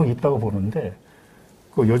뭐 간혹 있다고 보는데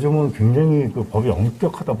요즘은 굉장히 법이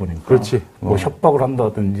엄격하다 보니까 그렇지. 뭐 협박을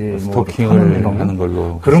한다든지 스토킹을 하는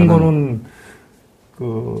걸로 그런 거는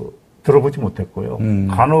들어보지 못했고요.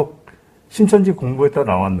 간혹 신천지 공부했다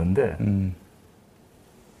나왔는데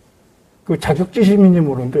그 자격지심인지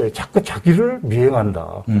모르는데 자꾸 자기를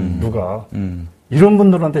미행한다. 누가 이런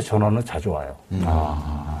분들한테 전화는 자주 와요.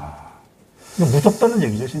 무섭다는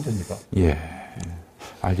얘기죠, 신천지가. 예.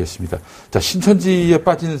 알겠습니다. 자, 신천지에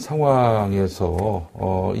빠진 상황에서,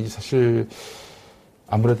 이 사실,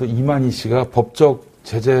 아무래도 이만희 씨가 법적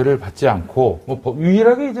제재를 받지 않고,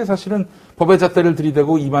 유일하게 이제 사실은 법의 잣대를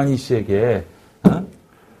들이대고 이만희 씨에게,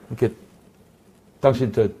 이렇게,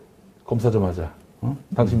 당신 검사 좀 하자.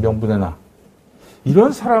 당신 명부 내놔.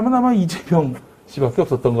 이런 사람은 아마 이재명 씨밖에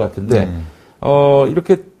없었던 것 같은데,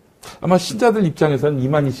 이렇게 아마 신자들 입장에서는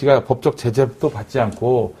이만희 씨가 법적 제재도 받지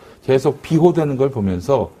않고 계속 비호되는 걸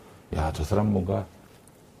보면서 야, 저 사람 뭔가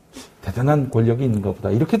대단한 권력이 있는가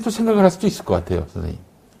보다. 이렇게 또 생각을 할 수도 있을 것 같아요, 선생님.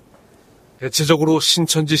 대체적으로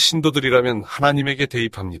신천지 신도들이라면 하나님에게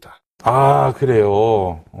대입합니다. 아,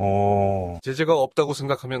 그래요. 제재가 없다고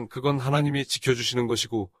생각하면 그건 하나님이 지켜주시는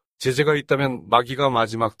것이고 제재가 있다면 마귀가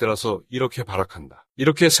마지막 때라서 이렇게 발악한다.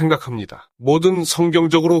 이렇게 생각합니다. 뭐든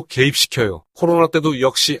성경적으로 개입시켜요. 코로나 때도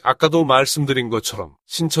역시 아까도 말씀드린 것처럼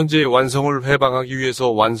신천지의 완성을 회방하기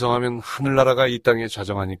위해서 완성하면 하늘나라가 이 땅에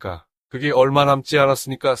좌정하니까 그게 얼마 남지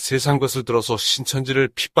않았으니까 세상 것을 들어서 신천지를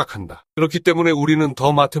핍박한다. 그렇기 때문에 우리는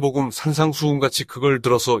더 마태복음 산상수훈같이 그걸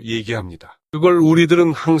들어서 얘기합니다. 그걸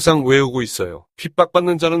우리들은 항상 외우고 있어요.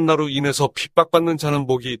 핍박받는 자는 나로 인해서 핍박받는 자는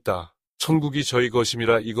복이 있다. 천국이 저희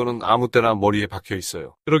것임이라 이거는 아무 때나 머리에 박혀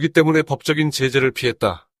있어요. 그렇기 때문에 법적인 제재를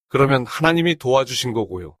피했다. 그러면 하나님이 도와주신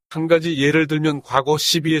거고요. 한 가지 예를 들면 과거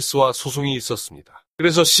CBS와 소송이 있었습니다.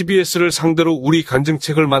 그래서 CBS를 상대로 우리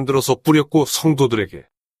간증책을 만들어서 뿌렸고 성도들에게.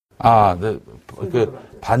 네.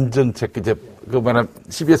 반증책, 말하는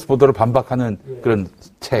CBS 보도를 반박하는 그런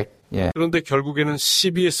책. 예. 그런데 결국에는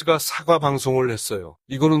CBS가 사과 방송을 했어요.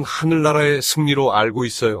 이거는 하늘나라의 승리로 알고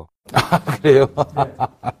있어요. 그래요?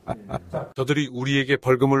 저들이 우리에게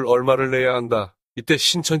벌금을 얼마를 내야 한다. 이때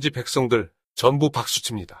신천지 백성들 전부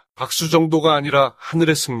박수칩니다. 박수 정도가 아니라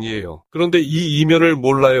하늘의 승리예요. 그런데 이 이면을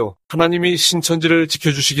몰라요. 하나님이 신천지를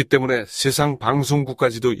지켜주시기 때문에 세상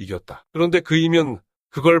방송국까지도 이겼다. 그런데 그 이면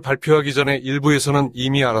그걸 발표하기 전에 일부에서는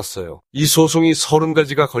이미 알았어요. 이 소송이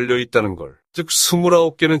 30가지가 걸려있다는 걸. 즉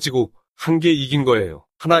 29개는 지고 1개 이긴 거예요.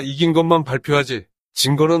 하나 이긴 것만 발표하지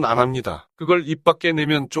증거는 안 합니다. 그걸 입 밖에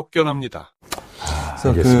내면 쫓겨납니다.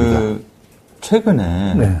 그래서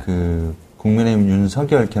최근에 국민의힘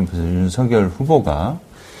윤석열 캠프에서 윤석열 후보가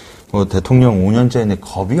대통령 5년째에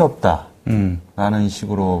겁이 없다라는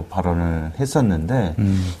식으로 발언을 했었는데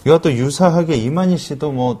이것도 유사하게 이만희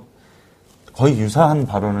씨도 거의 유사한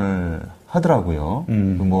발언을 하더라고요.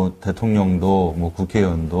 대통령도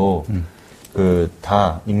국회의원도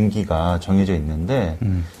다 임기가 정해져 있는데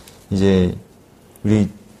이제 우리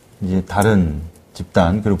다른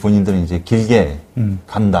집단 그리고 본인들은 이제 길게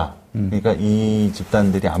간다. 그러니까 이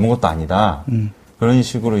집단들이 아무것도 아니다. 그런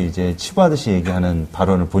식으로 이제 치부하듯이 얘기하는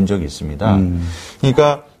발언을 본 적이 있습니다.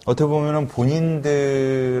 그러니까 어떻게 보면은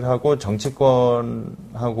본인들하고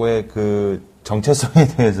정치권하고의 그 정체성에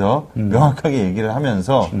대해서 명확하게 얘기를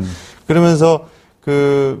하면서 그러면서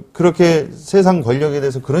그렇게 세상 권력에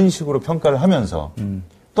대해서 그런 식으로 평가를 하면서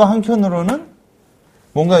또 한편으로는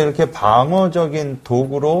뭔가 이렇게 방어적인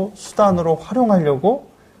도구로 수단으로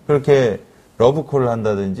활용하려고 그렇게 러브콜을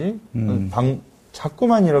한다든지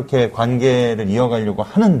자꾸만 이렇게 관계를 이어가려고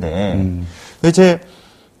하는데 도대체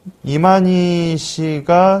이만희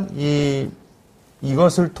씨가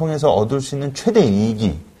이것을 통해서 얻을 수 있는 최대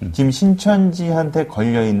이익이 지금 신천지한테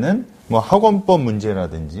걸려있는 뭐 학원법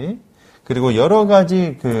문제라든지 그리고 여러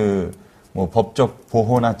가지 뭐 법적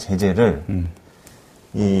보호나 제재를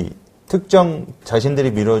이 특정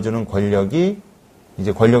자신들이 밀어주는 권력이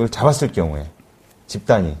이제 권력을 잡았을 경우에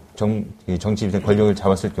집단이 정치 집단 권력을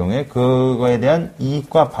잡았을 경우에 그거에 대한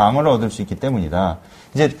이익과 방어를 얻을 수 있기 때문이다.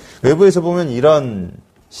 이제 외부에서 보면 이런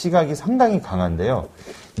시각이 상당히 강한데요.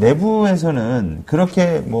 내부에서는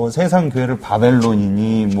그렇게 뭐 세상 교회를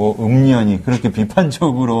바벨론이니 뭐 음녀니 그렇게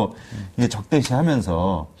비판적으로 이제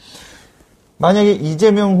적대시하면서 만약에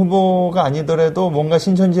이재명 후보가 아니더라도 뭔가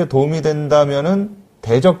신천지에 도움이 된다면은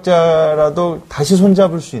대적자라도 다시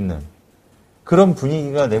손잡을 수 있는 그런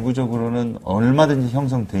분위기가 내부적으로는 얼마든지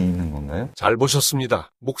형성되어 있는 건가요? 잘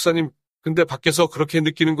보셨습니다. 목사님, 근데 밖에서 그렇게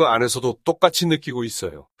느끼는 거 안에서도 똑같이 느끼고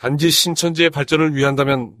있어요. 단지 신천지의 발전을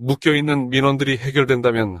위한다면 묶여있는 민원들이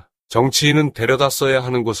해결된다면 정치인은 데려다 써야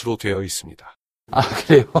하는 것으로 되어 있습니다. 아,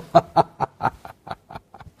 그래요?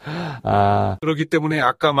 그렇기 때문에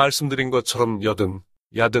아까 말씀드린 것처럼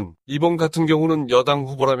야든 이번 같은 경우는 여당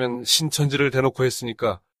후보라면 신천지를 대놓고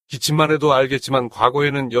했으니까 기침만 해도 알겠지만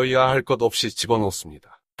과거에는 여야 할 것 없이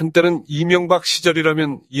집어넣습니다. 한때는 이명박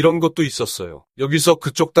시절이라면 이런 것도 있었어요. 여기서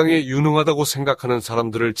그쪽 당에 유능하다고 생각하는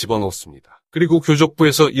사람들을 집어넣습니다. 그리고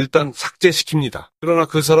교족부에서 일단 삭제시킵니다. 그러나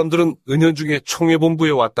그 사람들은 은연중에 총회본부에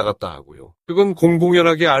왔다 갔다 하고요. 그건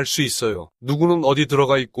공공연하게 알 수 있어요. 누구는 어디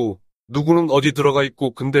들어가 있고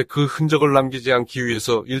근데 그 흔적을 남기지 않기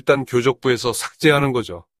위해서 일단 교족부에서 삭제하는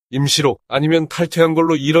거죠. 임시로 아니면 탈퇴한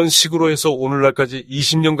걸로 이런 식으로 해서 오늘날까지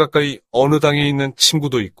 20년 가까이 어느 당에 있는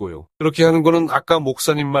친구도 있고요. 그렇게 하는 거는 아까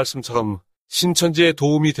목사님 말씀처럼 신천지에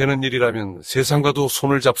도움이 되는 일이라면 세상과도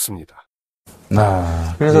손을 잡습니다.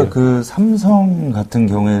 그래서 그 삼성 같은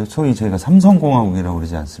경우에 소위 저희가 삼성공화국이라고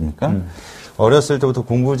그러지 않습니까? 어렸을 때부터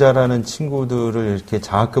공부 잘하는 친구들을 이렇게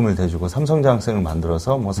장학금을 대주고 삼성장학생을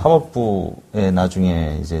만들어서 뭐 사법부에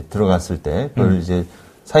나중에 이제 들어갔을 때 그걸 이제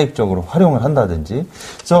사익적으로 활용을 한다든지.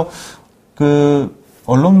 그래서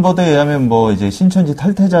언론 보도에 의하면 뭐 이제 신천지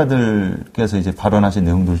탈퇴자들께서 이제 발언하신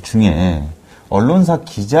내용들 중에 언론사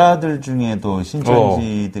기자들 중에도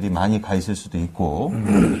신천지들이 많이 가 있을 수도 있고,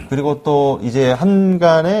 그리고 또 이제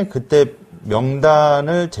한간에 그때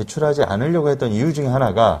명단을 제출하지 않으려고 했던 이유 중에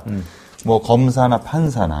하나가 뭐 검사나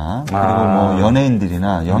판사나 그리고 뭐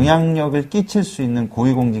연예인들이나 영향력을 끼칠 수 있는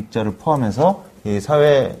고위공직자를 포함해서 이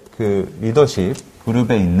사회 리더십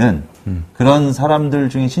그룹에 있는 그런 사람들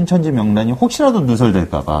중에 신천지 명단이 혹시라도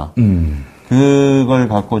누설될까봐 그걸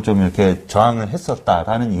갖고 좀 이렇게 저항을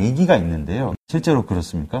했었다라는 얘기가 있는데요. 실제로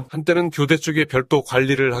그렇습니까? 한때는 교대 쪽에 별도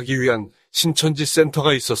관리를 하기 위한 신천지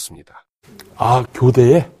센터가 있었습니다. 아,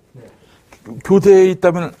 교대에? 네. 교대에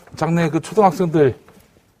있다면 장래 초등학생들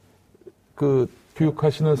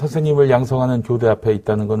교육하시는 선생님을 양성하는 교대 앞에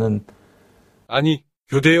있다는 거는 아니,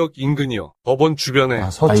 교대역 인근이요. 법원 주변에.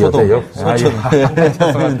 서초동.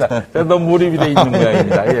 죄송합니다. 너무 몰입이 돼 있는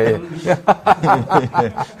모양입니다. 예.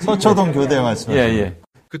 서초동 교대 말씀하시죠. 예.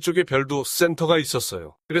 그쪽에 별도 센터가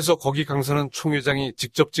있었어요. 그래서 거기 강사는 총회장이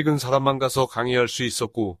직접 찍은 사람만 가서 강의할 수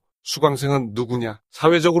있었고, 수강생은 누구냐?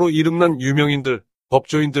 사회적으로 이름난 유명인들,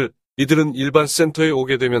 법조인들, 이들은 일반 센터에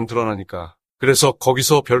오게 되면 드러나니까. 그래서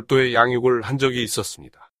거기서 별도의 양육을 한 적이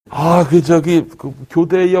있었습니다.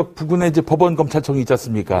 교대역 부근에 이제 법원 검찰청이 있지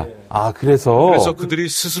않습니까? 네. 그래서 그들이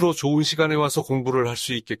스스로 좋은 시간에 와서 공부를 할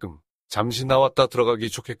수 있게끔, 잠시 나왔다 들어가기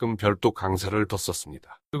좋게끔 별도 강사를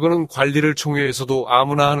뒀었습니다. 그거는 관리를 총회에서도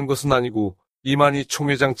아무나 하는 것은 아니고, 이만희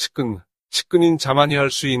총회장 측근인 자만이 할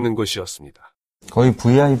수 있는 것이었습니다. 거의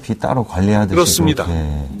VIP 따로 관리하듯이. 그렇습니다. 그렇게.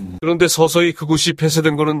 그런데 서서히 그곳이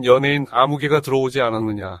폐쇄된 거는 연예인 아무개가 들어오지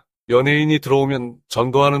않았느냐. 연예인이 들어오면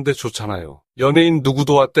전도하는데 좋잖아요. 연예인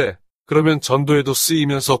누구도 왔대. 그러면 전도에도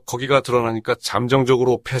쓰이면서 거기가 드러나니까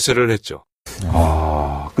잠정적으로 폐쇄를 했죠.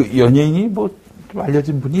 그 연예인이 뭐 좀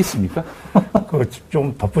알려진 분이 있습니까?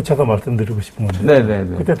 좀 덧붙여서 말씀드리고 싶은 건데.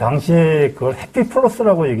 네네네. 그때 당시에 그걸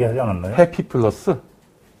해피플러스라고 얘기하지 않았나요? 해피플러스?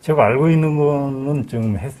 제가 알고 있는 거는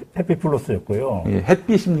지금 해피플러스였고요. 예,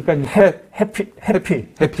 햇빛입니까?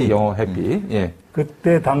 해피, 영어 해피. 예.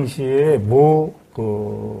 그때 당시에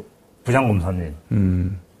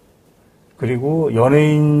부장검사님. 그리고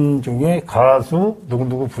연예인 중에 가수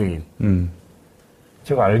누구누구 부인.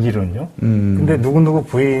 제가 알기로는요. 근데 누구누구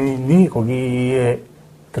부인이 거기에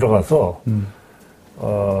들어가서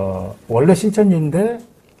원래 신천지인데,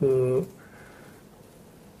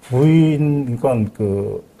 부인, 그러니까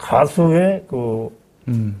가수의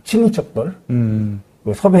친인척들,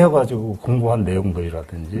 섭외해가지고 공부한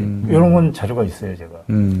내용들이라든지, 이런 건 자료가 있어요, 제가.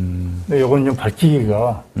 근데 이건 좀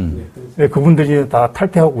밝히기가, 그분들이 다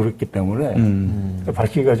탈퇴하고 그랬기 때문에,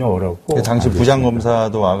 밝히기가 좀 어렵고. 당시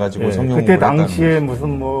부장검사도 와가지고 성형. 그때 당시에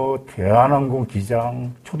무슨 대한항공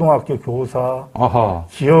기장, 초등학교 교사,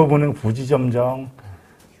 기업은행 부지점장,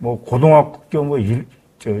 고등학교 1호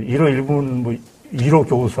 1분 1호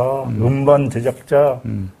교사, 음반 제작자,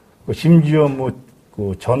 심지어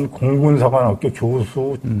전 공군사관학교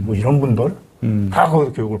교수, 이런 분들, 다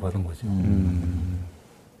거기서 교육을 받은 거죠.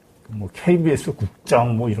 KBS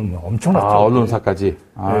국장, 이런 엄청났죠. 언론사까지.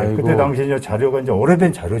 네, 그때 당시 자료가 이제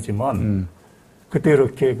오래된 자료지만, 그때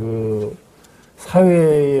이렇게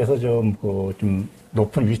사회에서 좀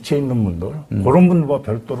높은 위치에 있는 분들, 그런 분들과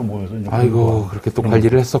별도로 모여서. 아이고, 그렇게 또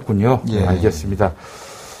관리를 했었군요. 예. 알겠습니다.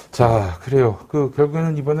 자, 그래요.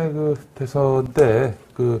 결국에는 이번에 대선 때,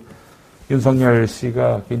 윤석열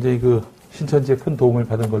씨가 굉장히 신천지에 큰 도움을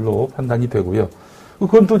받은 걸로 판단이 되고요.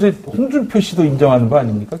 그건 또 이제 홍준표 씨도 인정하는 거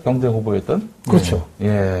아닙니까? 경쟁 후보였던. 그렇죠.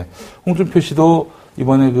 예. 홍준표 씨도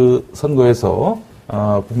이번에 선거에서,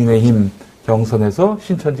 국민의힘 경선에서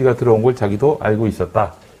신천지가 들어온 걸 자기도 알고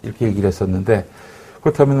있었다. 이렇게 얘기를 했었는데,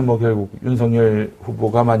 그렇다면 결국 윤석열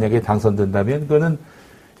후보가 만약에 당선된다면, 그거는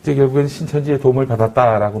이제 결국엔 신천지의 도움을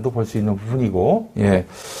받았다라고도 볼 수 있는 부분이고, 예.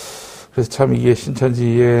 그래서 참 이게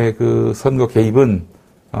신천지의 선거 개입은,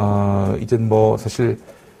 이젠 사실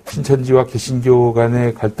신천지와 개신교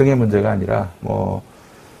간의 갈등의 문제가 아니라, 그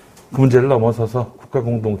문제를 넘어서서 국가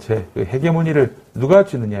공동체, 헤게모니를 누가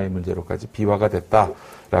쥐느냐의 문제로까지 비화가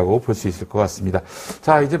됐다라고 볼 수 있을 것 같습니다.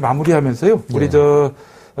 자, 이제 마무리하면서요. 우리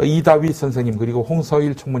이다위 선생님, 그리고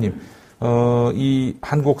홍서일 총무님, 이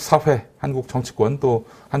한국 사회, 한국 정치권, 또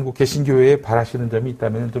한국 개신교회에 바라시는 점이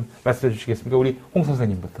있다면 좀 말씀해 주시겠습니까? 우리 홍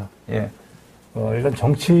선생님부터. 예. 일단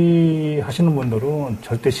정치하시는 분들은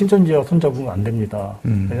절대 신천지와 손잡으면 안 됩니다.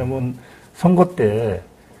 왜냐면 선거 때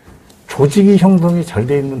조직이 형성이 잘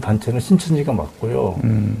돼 있는 단체는 신천지가 맞고요.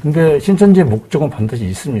 근데 신천지의 목적은 반드시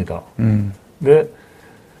있습니다. 근데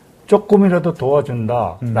조금이라도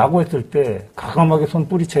도와준다라고 했을 때 가감하게 손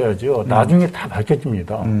뿌리쳐야죠. 나중에 다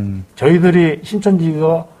밝혀집니다. 저희들이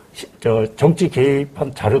신천지가 정치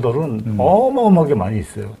개입한 자료들은 어마어마하게 많이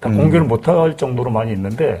있어요. 다 공개를 못할 정도로 많이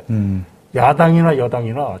있는데 야당이나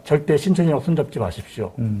여당이나 절대 신천지랑 손잡지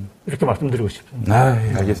마십시오. 이렇게 말씀드리고 싶습니다.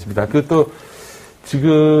 알겠습니다. 또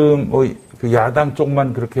지금 야당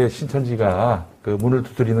쪽만 그렇게 신천지가 문을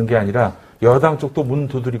두드리는 게 아니라 여당 쪽도 문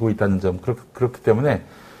두드리고 있다는 점. 그렇기 때문에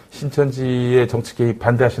신천지의 정치 개입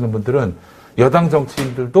반대하시는 분들은 여당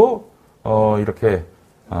정치인들도 이렇게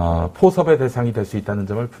포섭의 대상이 될 수 있다는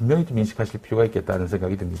점을 분명히 좀 인식하실 필요가 있겠다는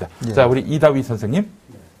생각이 듭니다. 예. 자, 우리 이다위 선생님.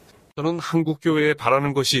 저는 한국교회에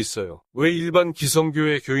바라는 것이 있어요. 왜 일반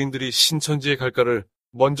기성교회 교인들이 신천지에 갈까를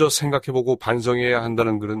먼저 생각해보고 반성해야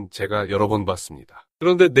한다는 글은 제가 여러 번 봤습니다.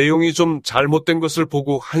 그런데 내용이 좀 잘못된 것을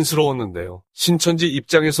보고 한스러웠는데요. 신천지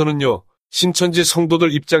입장에서는요. 신천지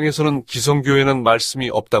성도들 입장에서는 기성교회는 말씀이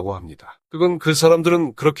없다고 합니다. 그건 그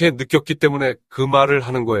사람들은 그렇게 느꼈기 때문에 그 말을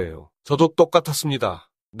하는 거예요. 저도 똑같았습니다.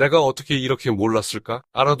 내가 어떻게 이렇게 몰랐을까?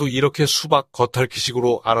 알아도 이렇게 수박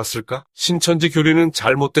겉핥기식으로 알았을까? 신천지 교리는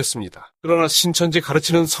잘못됐습니다. 그러나 신천지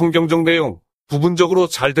가르치는 성경적 내용, 부분적으로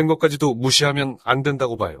잘된 것까지도 무시하면 안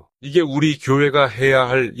된다고 봐요. 이게 우리 교회가 해야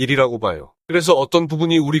할 일이라고 봐요. 그래서 어떤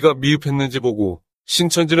부분이 우리가 미흡했는지 보고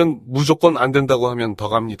신천지는 무조건 안 된다고 하면 더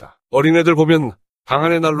갑니다. 어린애들 보면 방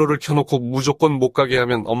안에 난로를 켜놓고 무조건 못 가게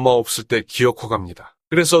하면 엄마 없을 때 기어코 갑니다.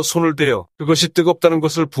 그래서 손을 대어 그것이 뜨겁다는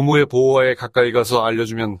것을 부모의 보호하에 가까이 가서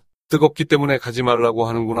알려주면 뜨겁기 때문에 가지 말라고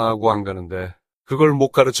하는구나 하고 안 가는데 그걸 못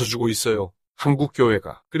가르쳐주고 있어요.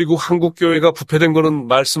 한국교회가. 그리고 한국교회가 부패된 거는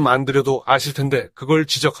말씀 안 드려도 아실 텐데 그걸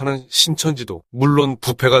지적하는 신천지도 물론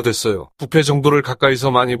부패가 됐어요. 부패 정도를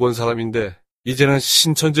가까이서 많이 본 사람인데 이제는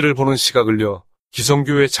신천지를 보는 시각을요.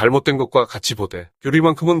 기성교회 잘못된 것과 같이 보되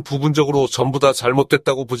교리만큼은 부분적으로 전부 다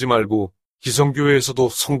잘못됐다고 보지 말고 기성교회에서도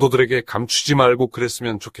성도들에게 감추지 말고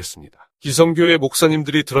그랬으면 좋겠습니다. 기성교회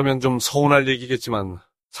목사님들이 들으면 좀 서운할 얘기겠지만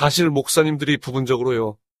사실 목사님들이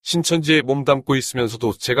부분적으로요. 신천지에 몸담고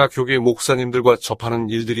있으면서도 제가 교계 목사님들과 접하는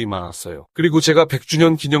일들이 많았어요. 그리고 제가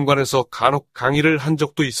 100주년 기념관에서 간혹 강의를 한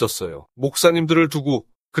적도 있었어요. 목사님들을 두고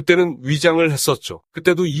그때는 위장을 했었죠.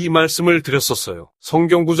 그때도 이 말씀을 드렸었어요.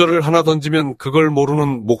 성경 구절을 하나 던지면 그걸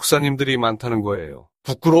모르는 목사님들이 많다는 거예요.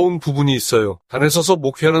 부끄러운 부분이 있어요. 단에 서서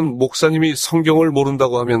목회하는 목사님이 성경을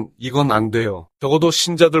모른다고 하면 이건 안 돼요. 적어도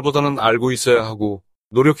신자들보다는 알고 있어야 하고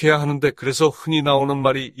노력해야 하는데 그래서 흔히 나오는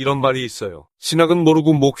말이 이런 말이 있어요. 신학은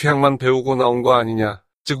모르고 목회학만 배우고 나온 거 아니냐.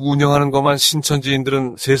 즉 운영하는 것만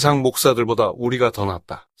신천지인들은 세상 목사들보다 우리가 더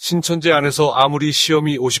낫다. 신천지 안에서 아무리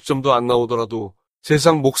시험이 50점도 안 나오더라도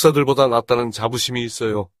세상 목사들보다 낫다는 자부심이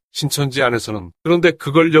있어요. 신천지 안에서는. 그런데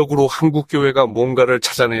그걸 역으로 한국교회가 뭔가를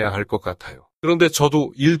찾아내야 할 것 같아요. 그런데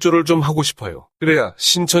저도 일조를 좀 하고 싶어요. 그래야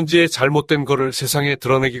신천지의 잘못된 거를 세상에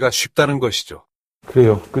드러내기가 쉽다는 것이죠.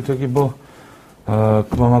 그래요.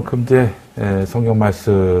 그만큼 이제 성경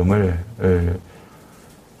말씀을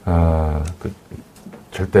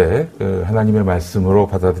절대 하나님의 말씀으로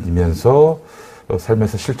받아들이면서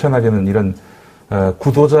삶에서 실천하려는 이런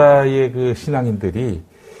구도자의 그 신앙인들이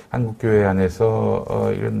한국교회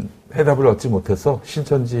안에서 이런 해답을 얻지 못해서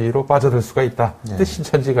신천지로 빠져들 수가 있다. 근데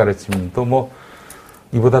신천지 가르침도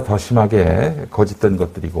이보다 더 심하게 거짓된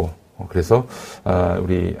것들이고, 그래서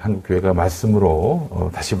우리 한국교회가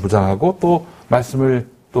말씀으로 다시 무장하고 또 말씀을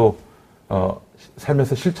또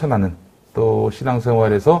삶에서 실천하는 또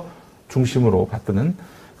신앙생활에서 중심으로 받드는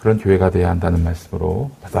그런 교회가 돼야 한다는 말씀으로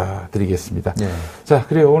받아드리겠습니다. 네. 자,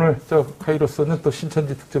 그래요. 오늘 카이로스는 또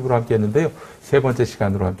신천지 특집으로 함께 했는데요. 3번째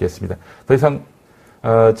시간으로 함께 했습니다. 더 이상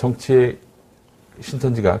정치에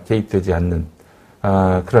신천지가 개입되지 않는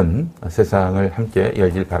그런 세상을 함께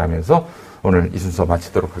열길 바라면서 오늘 이 순서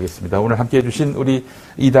마치도록 하겠습니다. 오늘 함께 해주신 우리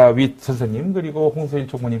이다윗 선생님 그리고 홍소인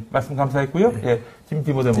총무님 말씀 감사했고요. 네. 예,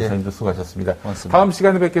 김디모데 목사님도 수고하셨습니다. 고맙습니다. 다음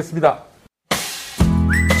시간에 뵙겠습니다.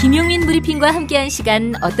 김용민 브리핑과 함께한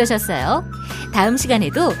시간 어떠셨어요? 다음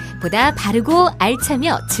시간에도 보다 바르고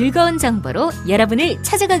알차며 즐거운 정보로 여러분을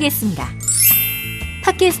찾아가겠습니다.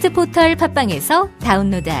 팟캐스트 포털 팟빵에서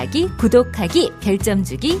다운로드하기, 구독하기, 별점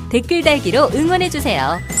주기, 댓글 달기로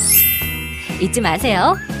응원해주세요. 잊지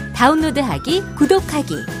마세요. 다운로드하기,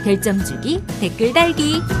 구독하기, 별점 주기, 댓글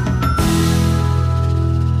달기.